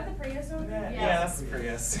 is Good. that the Prius over there? Yeah, that's the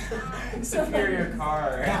Prius. Superior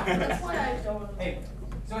car. That's why I don't. Hey,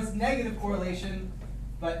 so it's negative correlation,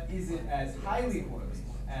 but is it as highly correlated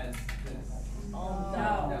as this? Oh,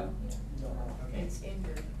 No. No. Okay. It's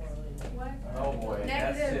invert correlation. What? Oh boy,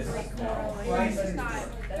 that's Negative just Price correlation. is Not.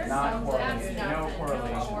 There's not some- correlated. that's No nothing.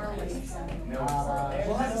 correlation. No correlation.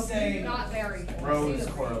 We'll have to say Not very. Rose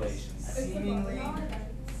correlation. seemingly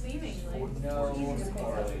Seemingly. no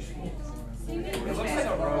Correlation. Seemingly. It looks like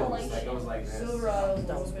a rose that goes like this. Silverado's a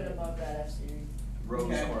little bit above that F series. Rose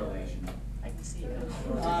Okay. correlation. I can see it.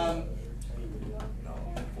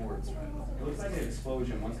 Ford's right. It looks like an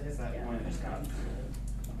explosion. Once it hits that point, it just kind of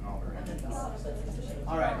went all And then around. the opposite is the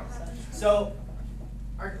All right. So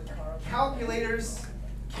our calculators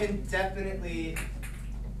can definitely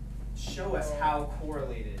show us how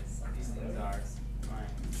correlated these things are,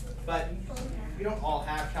 but we don't all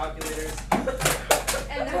have calculators.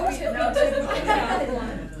 And now we should know.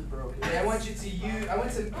 And I want you to use, I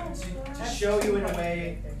want to show you in a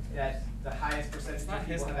way that the highest percentage of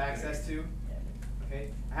people have access to. Okay,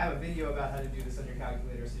 I have a video about how to do this on your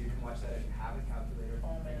calculator, so you can watch that if you have a calculator.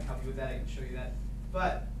 I can help you with that, I can show you that.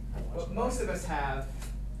 But what most of us have,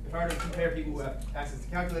 if I were to compare people who have access to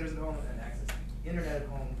calculators at home and access to the internet at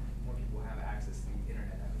home, more people have access to the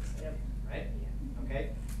internet, I would say, Yep. right? Okay,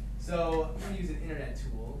 so I'm gonna use an internet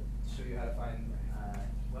tool to show you how to find,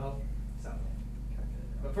 well, something.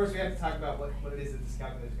 But first we have to talk about what it is that this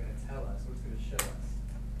calculator is gonna tell us, what it's gonna show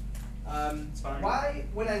us. It's fine. Why,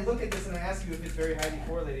 when I look at this and I ask you if it's very highly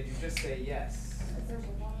correlated, you just say yes?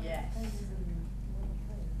 Yes.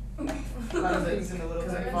 A lot of things in the little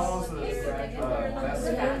Because it text. follows the best There's line.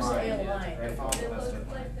 a line. It follows the It best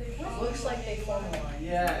looked like they. It looks like they form a line.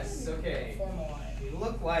 Yes, okay. Form a line. They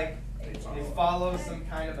look like they follow some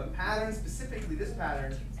kind of a pattern, specifically this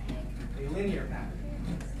pattern, a linear pattern.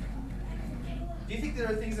 Do you think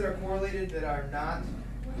there are things that are correlated that are not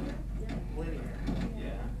linear? Yeah.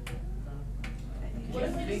 What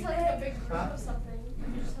if they just had like a big group Huh? of something?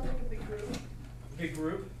 You just had like a big group. Big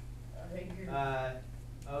group, I think you're.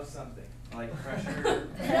 of something. Like pressure.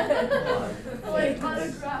 Like on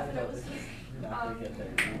a graph and it was just,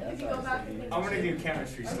 if you go back and think. I'm gonna do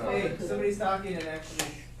chemistry stuff. Hey, somebody's talking and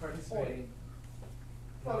actually participating.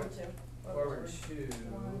 Forward two. Forward two.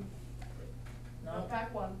 No.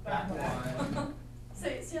 Back one. Back one.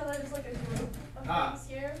 See how there's like a group of Ah. things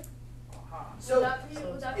here? So, Would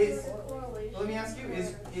that be is- like a correlation? let me ask you,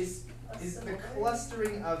 is or the similar?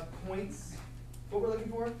 clustering of points what we're looking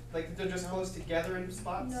for? Like that they're just close together in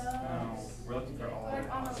spots? No, we're looking for all.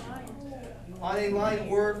 Like on a line. On a line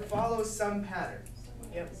or follow some pattern.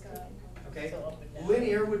 Yep. Okay? So up and down.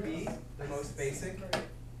 Linear would be the most basic.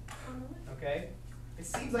 Okay? It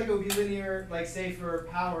seems like it would be linear, like say for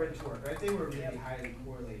power and torque, right? They were really Yep. highly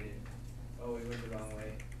correlated. Oh, we went the wrong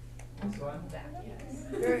way. This one? Yes.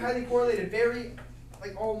 Very highly correlated, very,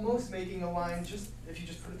 like almost making a line just, if you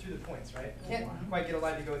just put it through the points, right? Can't quite get a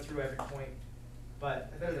line to go through every point,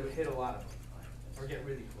 but I bet it would hit a lot of them, or get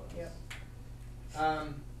really close.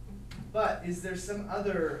 Yep. But is there some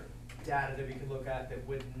other data that we could look at that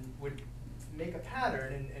would make a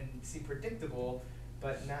pattern and seem predictable,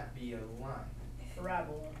 but not be a line?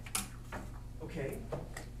 Parabola. Okay,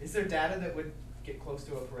 is there data that would get close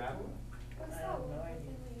to a parabola? What's I that have no one idea.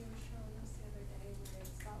 thing that you were showing us the other day where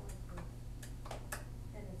it's got like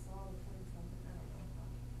and it's all the points on it, I don't know.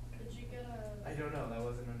 Could you get I don't know, that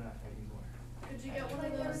wasn't enough anymore. could you get one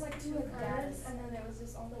Like of there those was like two curves? curves and then there was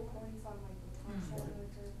just all the points on like the top side of the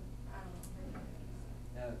curve, I don't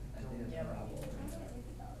know. I think that's Yeah. parabola.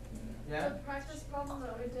 The Yeah? practice problem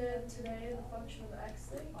that we did today, the function of the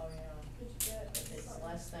x thing, Oh, yeah. could you get? It's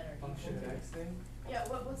less than or equal Function of to. x thing? Yeah,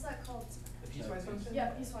 what's that called? The piecewise function?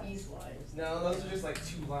 Yeah, piecewise. Piecewise. No, those are just like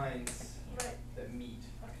two lines Right. that meet.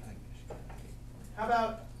 Okay. How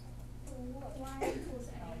about, Y equals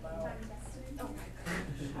A How about- times X. Oh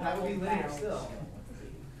my that would be linear still.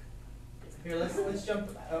 Here, let's jump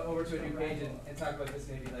over to a new page and talk about this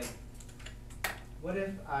maybe like, what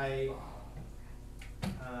if I,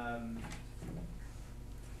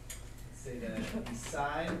 say the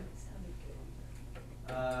side Sounded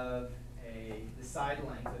good. of the side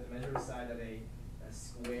length, the measure of side of a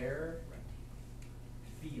square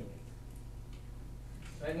field.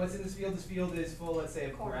 Right, and what's in this field? This field is full, let's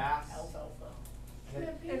say, of Corn. grass. Alfalfa. And Could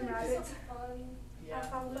it be And like rabbits. some- Yeah.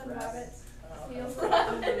 Alfalfa and rabbits. Fields Uh,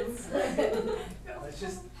 Let's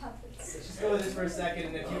just go with this for a second,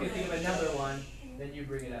 and if you can think of another one, then you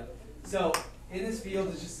bring it up. So, in this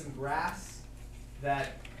field is just some grass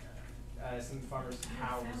that some farmers'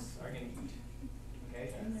 cows are gonna eat.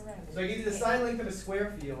 Okay? And the rabbits. So I give you the side length of a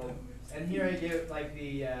square field, and here I give like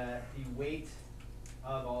the weight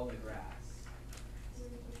of all the grass.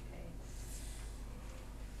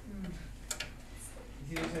 Hmm. You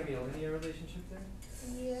see there's gonna be a linear relationship there?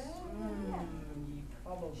 Yeah. Hmm,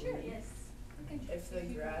 probably. Sure, yes. If the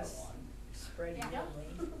grass spread Yeah. evenly.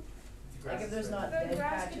 The Like grass if is there's spread. not The dead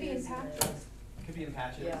grass patches. could be in and patches. then- Could be in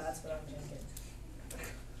patches. Yeah, that's what I'm thinking.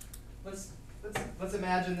 Let's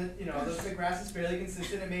imagine that, you know, the grass is fairly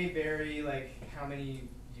consistent. It may vary like how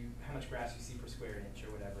much grass you see per square inch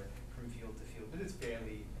or whatever from field to field, but it's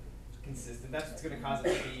fairly consistent. That's what's gonna cause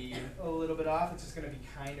it to be a little bit off. It's just gonna be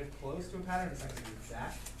kind of close to a pattern. It's not gonna be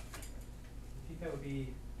exact. I think that would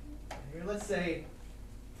be here. Let's say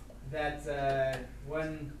that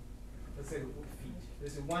let's say feet.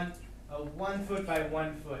 There's a 1 foot by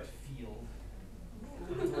 1 foot field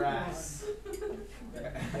of grass.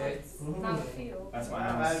 Okay. Not a field. That's my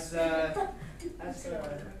About house. That's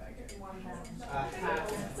One half. half.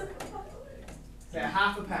 Say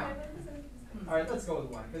half a pound. All right, let's go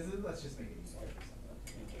with one, because let's just make it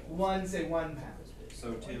easier. Say 1 pound.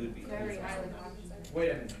 So 2 would be. Very highly concentrated. Wait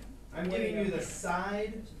a minute. I'm giving you the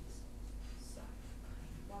side,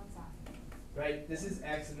 One side. right? This is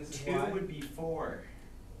X and this is 2 Y. would be 4.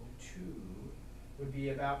 2 would be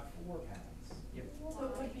about 4 pounds. Yep. So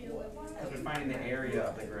it would be a linear. Because we're finding the area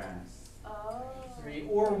of the grass. Oh. 3,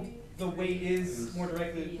 or the weight is more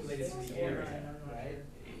directly related to the area, right?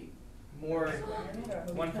 8. More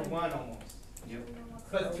 1 for 1 almost. Yep.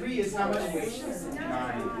 But 3 is how much weight?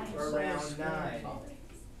 9. Or around 9.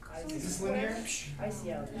 I Is this see. linear? I see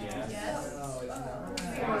how it is. Yes. Yes. No, it's not.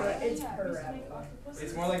 It's parabola.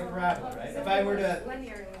 It's more like a parabola, right? If I were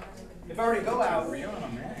to go out, Real on a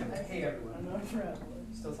man. hey everyone, I'm not parabola.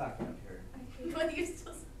 still talking up here. But you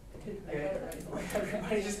still. I got it right.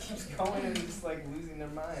 Everybody just keeps going and just like losing their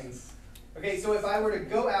minds. Okay, so if I were to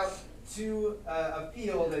go out to a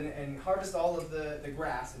field and harvest all of the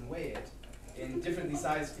grass and weigh it in differently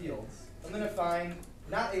sized fields, I'm gonna find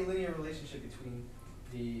not a linear relationship between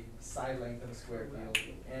the side length of a square field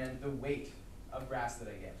and the weight of grass that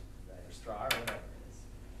I get, right, or straw or whatever it is.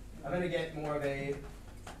 I'm gonna get more of a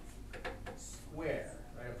square,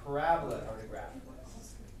 right, a parabola or a graph.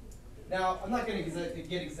 Now, I'm not going to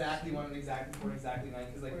get exactly 1 and exactly 4 and exactly 9,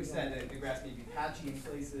 because like we said, the grass may be patchy in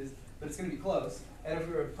places, but it's going to be close. And if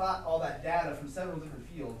we were to plot all that data from several different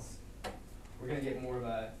fields, we're going to get more of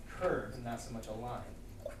a curve and not so much a line.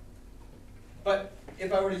 But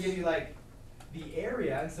if I were to give you like the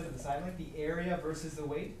area instead of the side length, the area versus the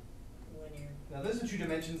weight, Linear. now those are 2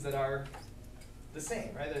 dimensions that are the same,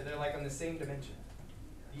 right? They're like on the same dimension.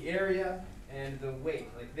 The area and the weight,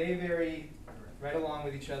 like they vary right along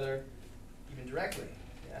with each other, even directly.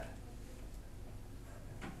 Yeah.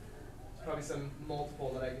 There's probably some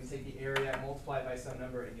multiple that I can take the area, multiply it by some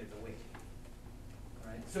number, and get the weight.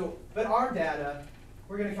 All right. So, but our data,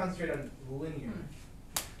 we're going to concentrate on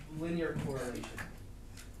linear correlation,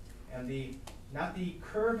 and not the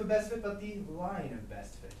curve of best fit, but the line of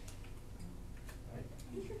best fit.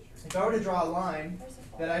 Right? If I were to draw a line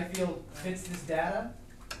that I feel fits this data,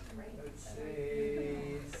 let's say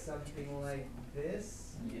something like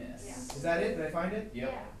this. Yes. Is that it? Did I find it?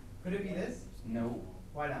 Yep. Could it be this? No,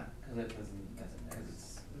 Why not? because it doesn't, because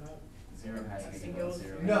it's, No. 0 has to Has be to below go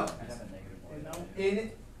 0. No. It has to have a negative one.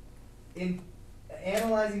 No. In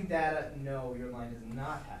analyzing data, no, your line does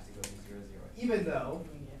not have to go to 0, 0. Even though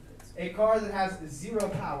a car that has 0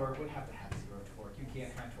 power would have to have 0 torque. You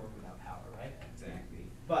can't have torque without power, right? Exactly.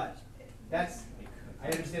 But that's, I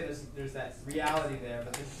understand there's that reality there,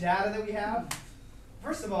 but the data that we have,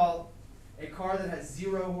 first of all, a car that has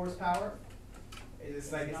 0 horsepower,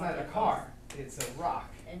 it's like, it's not a car, it's a rock.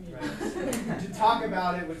 Right? To talk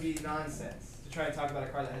about it would be nonsense, to try and talk about a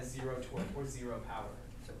car that has 0 torque or 0 power.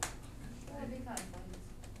 That'd be kind of fun.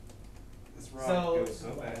 This rock So, goes so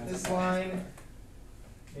fast. this line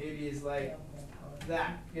maybe is like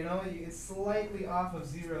that, you know, it's slightly off of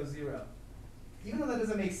 0, 0. Even though that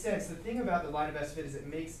doesn't make sense, the thing about the line of best fit is it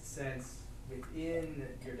makes sense within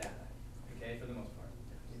your data, okay, for the most part.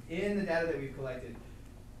 Within the data that we've collected,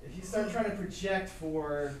 if you start trying to project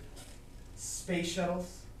for space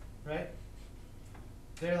shuttles, right,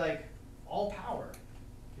 they're like all power.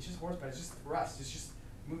 It's just horsepower, it's just thrust, it's just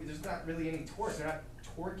moving, there's not really any torque, they're not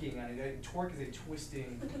torquing on it. Torque is a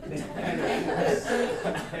twisting kind of force,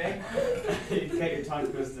 okay? You got your tongue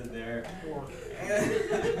twisted there. Torque.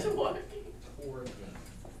 Torque. Torquing.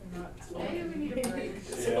 Maybe we need a break.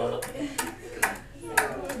 No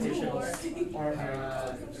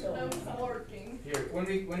torquing. Here, when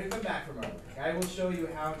we come back from our break, I will show you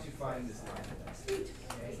how to find this line.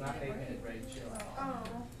 Okay, it's not an 8-minute break. Chill out.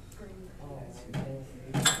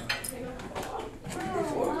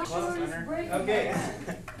 Okay,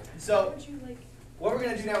 so what we're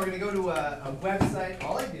gonna do now, we're gonna go to a website.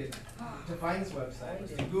 All I did to find this website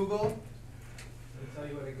was to Google. Let me tell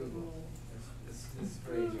you what I Googled. This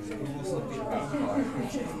phrase.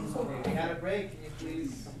 Okay, we had a break. Can you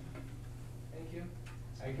please? Thank you.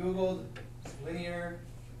 I Googled linear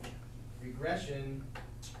regression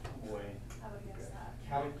Boy. I would guess that.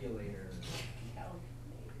 calculator.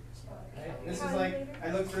 Right? This is like,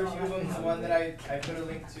 I looked through a few of them. The one that I put a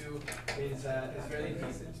link to is fairly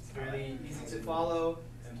decent. It's fairly easy to follow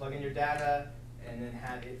and plug in your data and then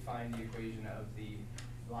have it find the equation of the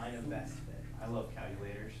line of best fit. I love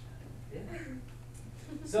calculators. Yeah.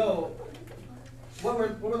 So what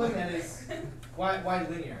we're looking at is why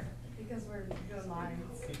linear? Because we're doing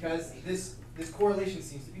lines. Because this correlation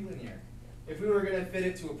seems to be linear. If we were going to fit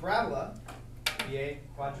it to a parabola, it'd be a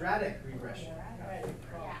quadratic regression. Yeah.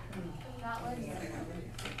 Not linear.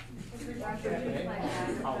 Because we're Okay. doing like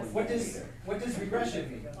that. What does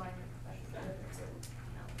regression mean? Line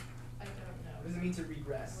I don't know. What does it mean to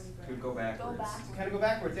regress? Could go backwards. back. To kind of go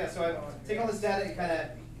backwards, yeah. So I take all this data and kind of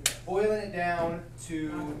boiling it down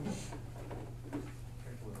to.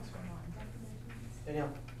 Danielle.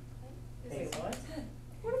 Hey, what?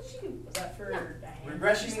 What did she do? Was that for Diane?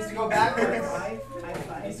 Regression means to go backwards. High It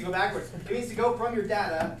five. means to go backwards. It means to go from your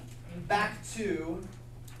data back to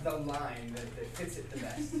the line that fits it the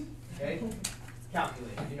best. Okay?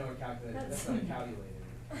 Calculator. You know what calculator is. That's not a calculator.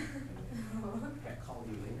 Okay, call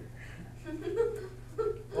you later.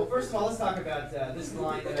 Well, first of all, let's talk about this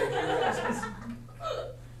line that I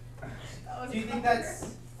drew. Do you think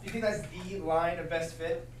that's the line of best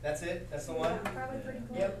fit? That's it? That's the one? Probably pretty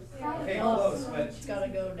close. Yep. Okay, Yeah. close, but It's gotta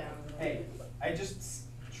go down. hey, I just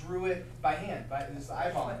drew it by hand, by just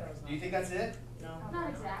eyeballing it. Do you think that's it? No. Not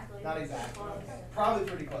exactly. Not exactly. Close. Probably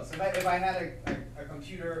pretty close. If I had a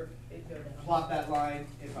computer It'd go down. plot that line,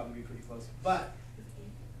 it'd probably be pretty close. But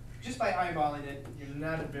just by eyeballing it, you're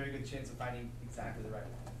not a very good chance of finding exactly the right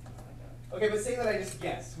one. Okay, but say that I just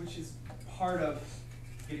guess, which is part of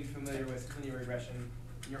getting familiar with linear regression.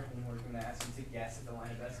 Your homework, I'm going to ask you to guess at the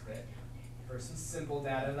line of best fit for some simple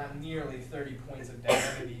data, not nearly 30 points of data,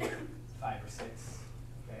 maybe 5 or 6.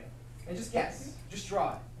 Okay, and just guess, just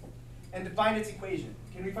draw it, and define its equation.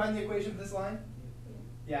 Can we find the equation for this line?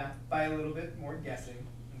 Yeah, by a little bit more guessing.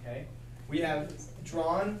 Okay, we have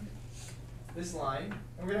drawn this line,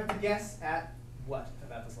 and we're going to have to guess at what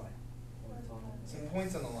about this line? Some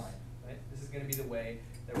points on the line, right? This is going to be the way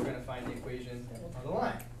that we're going to find the equation on the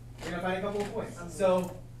line. We're going to find a couple of points.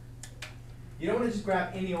 So You don't want to just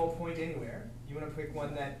grab any old point anywhere. You want to pick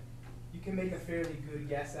one that you can make a fairly good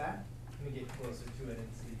guess at. Let me get closer to it and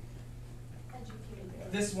see.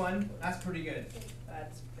 Educated. This one, that's pretty good.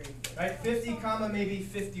 That's pretty good. Right, 50 comma maybe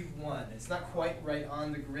 51. It's not quite right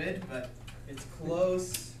on the grid, but it's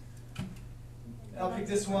close. I'll pick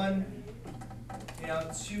this one.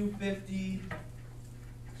 250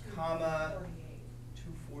 comma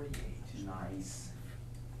 248. Nice.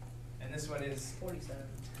 And this one is 47.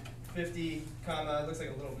 50 comma, looks like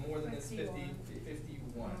a little more than this,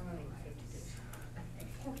 51.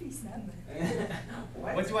 47.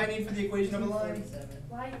 What do I need for the equation of a line? 47.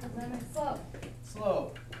 Why, then it's slow.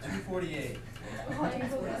 Slope, 248.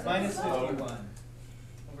 Minus 51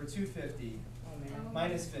 over 250 Oh man.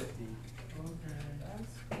 minus 50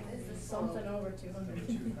 This is something over 200. over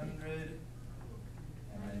 200.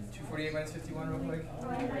 And then 248 minus 51 real quick.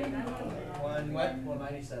 One what?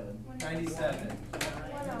 197. 97.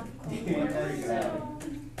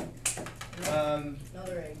 197.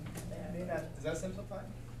 Another egg. Does that simplify?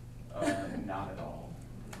 Not at all.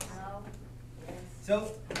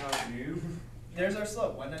 So How new? there's our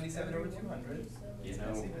slope, 197 over 200. You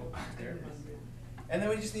Let's see know. what- there it is. And then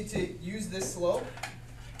we just need to use this slope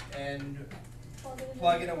and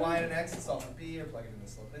plug in a y and an x and solve for b, or plug it in the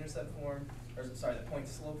slope-intercept form, or sorry, the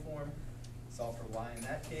point-slope form. Solve for y in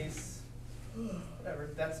that case. Whatever.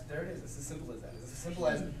 There it is. It's as simple as that. It's as simple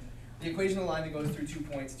as the equation of a line that goes through 2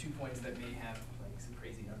 points that may have like some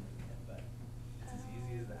crazy numbers in it, but it's as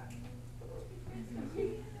easy as that.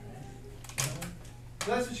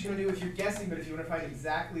 So that's what you're gonna do if you're guessing, but if you want to find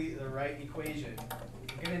exactly the right equation,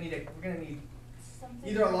 we're gonna need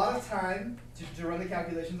either a lot of time to run the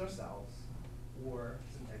calculations ourselves, or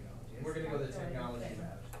some technology. And we're gonna go the technology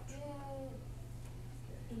route.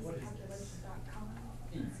 What is this?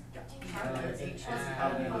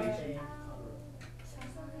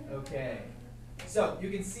 Okay. So you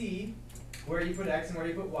can see where you put x and where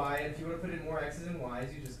you put y, and if you want to put in more x's and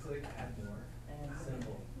y's, you just click add more.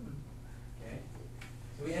 Simple. Okay.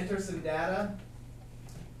 So we enter some data.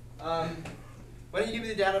 Why don't you give me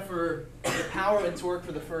the data for the power and torque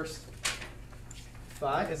for the first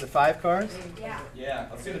 5? Is it 5 cars? Yeah. Yeah,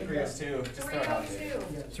 let's do the Prius too. Just throw it out there.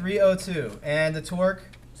 302. And the torque?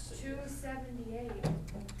 278.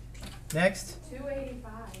 Next?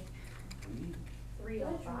 285.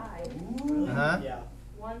 305. Uh-huh. Yeah.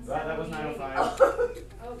 178. That was 905.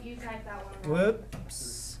 Oh, you typed that one wrong.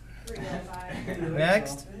 Whoops. 305.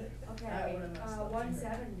 Next? Okay,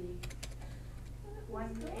 170.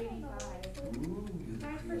 185.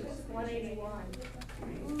 181.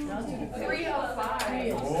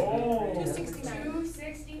 305. Oh.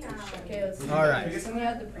 269. Okay, let's see. All right. I'm gonna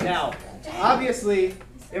add the previous. Now, obviously,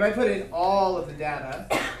 if I put in all of the data,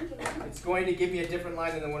 it's going to give me a different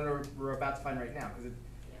line than the one we're about to find right now, because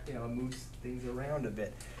it moves things around a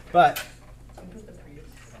bit. But Can we put the Prius?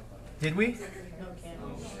 did we? No,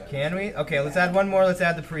 can't. Can we? Okay, let's add one more. Let's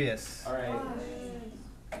add the Prius. All right.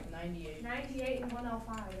 98. 98 and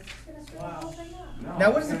 105. It's gonna screw the whole thing up. No.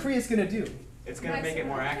 Now, what is the Prius going to do? It's gonna make it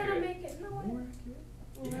more It's gonna accurate. make it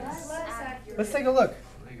less accurate. Let's take a look.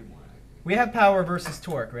 We have power versus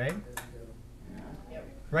torque, right? Yep.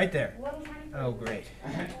 Right there. Little tiny Oh, bit. great.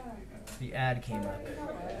 The ad came up.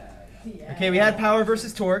 Yeah. Okay, we had power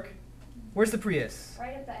versus torque. Where's the Prius?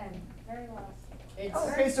 Right at the end, very last. It's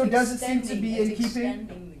Okay, so does it seem to be in it's keeping?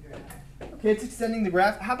 extending the graph. Okay, it's extending the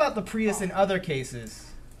graph. How about the Prius in other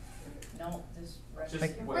cases? No, this rest Just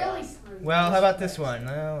is It wait. really screwed. Well, how about this one?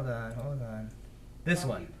 Hold on. This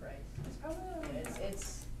probably one. price. It's probably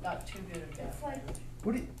It's not too good of It's a like,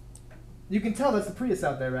 What do you can tell that's the Prius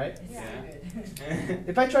out there, right? It's Yeah. too good.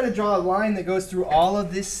 If I try to draw a line that goes through all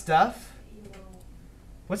of this stuff, you know,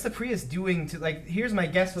 what's the Prius doing to, like, here's my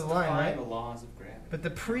guess for the line, Defy right? the laws of gravity. But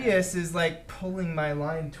the Prius is like pulling my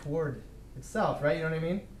line toward itself, right? You know what I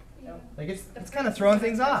mean? yeah. Like it's The kind of Prius throwing is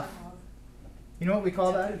things like off. You know what we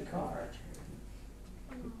call that? car.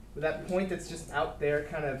 With that point that's just out there,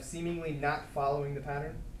 kind of seemingly not following the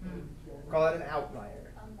pattern. Hmm. Call it an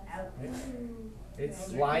outlier. Right?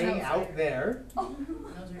 It's lying out there, Those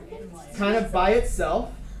are inliers. kind of by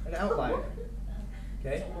itself, an outlier. It's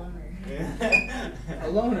Okay? a loner. A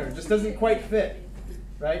loner just doesn't quite fit,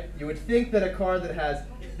 right? You would think that a car that has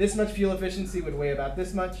this much fuel efficiency would weigh about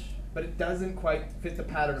this much, but it doesn't quite fit the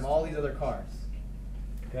pattern of all these other cars.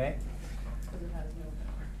 Okay? Because it has no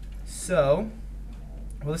power. So,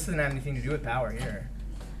 well, this doesn't have anything to do with power here.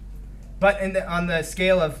 But on the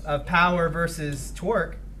scale of power versus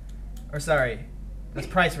torque, or sorry, that's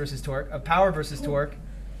price versus torque, of power versus torque,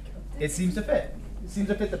 it seems to fit. It seems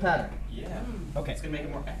to fit the pattern. Yeah. Okay. It's gonna make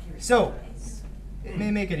it more accurate. So, it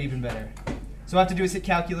may make it even better. So what I have to do is hit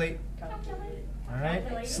calculate. Calculate.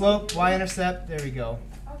 Alright, slope, y-intercept, there we go.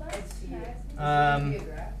 Oh, that's nice. Um, Be a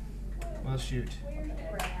graph. well, shoot. Where's the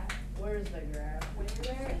graph? Where's the graph?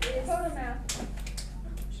 Where is? Photomap.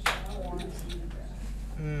 I want to see the graph.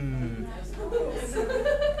 Hmm.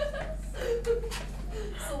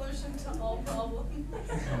 Solution to all problems.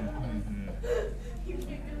 Mhm. You can't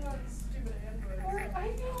get it on stupid Android. Or, I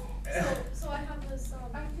know. So I have this,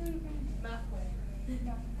 I'm doing good. math way.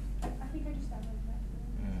 Yeah. I think I just downloaded that.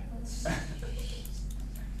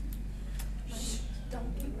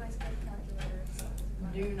 Don't keep my split calculator.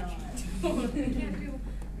 Do not. You can't do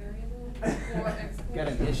variable or export. Got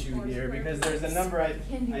an issue here because there's a number I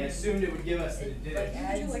assumed it would give us that it Like didn't.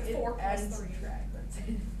 adds, like it 4 plus adds and 3. subtract, that's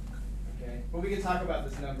it. Okay, but we can talk about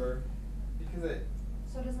this number because it,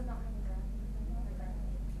 So does it not have a graph?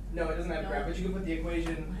 no, it doesn't have a graph, but you can put the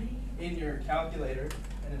equation in your calculator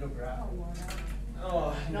and it'll graph.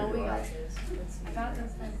 Oh, No, we here got are. this. Let's see. I got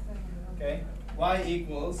this nice thing. Okay, y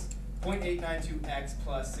equals 0.892x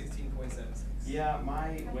plus 16.76. Yeah, my How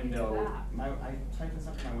do you do window, that? I typed this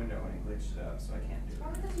up in my window and it glitched it up, so I can't do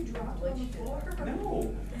Probably it. because you dropped it on the floor.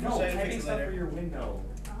 No, I'll no, show you the typing fix stuff later. for your window.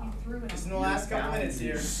 You threw it. Just in on. the last couple You're minutes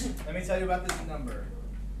here, bound. let me tell you about this number.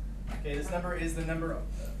 Okay, this number is the number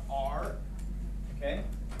r. Okay?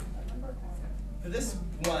 For this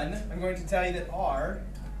one, I'm going to tell you that r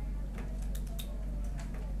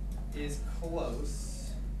is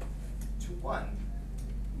close to 1.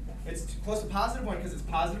 It's close to positive 1 because it's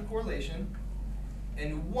positive correlation.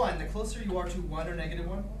 And 1, the closer you are to 1 or negative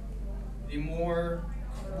 1, the more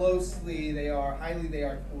closely they are, highly they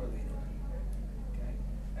are correlated. Okay?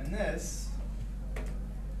 And this, if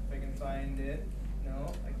I can find it, no,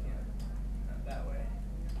 I can't. Not that way.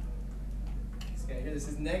 This guy here, this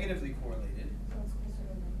is negatively correlated.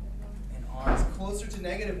 And r is closer to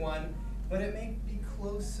negative 1, but it may be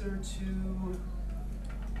closer to,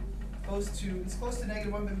 it's close to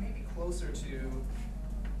negative 1, but maybe closer to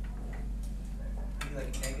maybe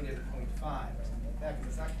like negative 0.5 or something like that,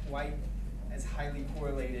 because it's not quite as highly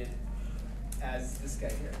correlated as this guy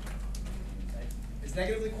here. Right? It's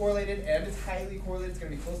negatively correlated and it's highly correlated, it's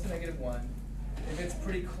going to be close to negative 1. If it's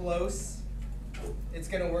pretty close, it's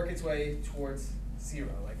going to work its way towards 0.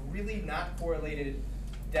 Like really not correlated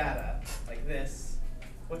data like this,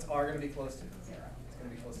 what's r going to be close to? 0. It's going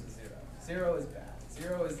to be close to 0. 0 is bad.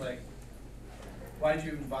 0 is like, why did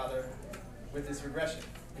you even bother with this regression?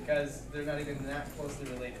 Because they're not even that closely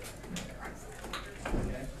related.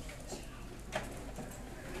 Okay?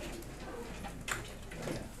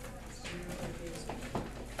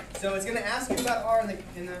 So it's going to ask you about r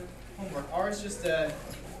in the homework. R is just an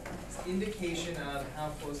indication of how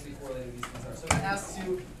closely correlated these things are. So if it asks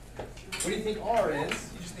you, what do you think r is?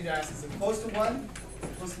 You just need to ask, is it close to 1? Is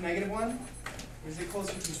it close to negative 1? Or is it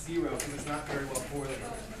closer to 0 because it's not very well correlated?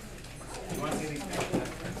 You want to see the example?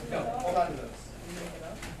 No, hold on to those.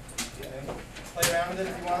 Okay. Play around with it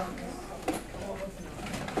if you want.